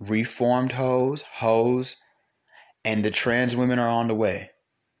 reformed hoes, and the trans women are on the way.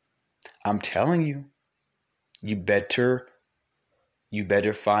 I'm telling you, you better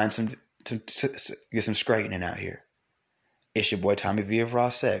find get some straightening out here. It's your boy Tommy V of Raw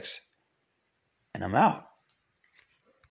Sex, and I'm out.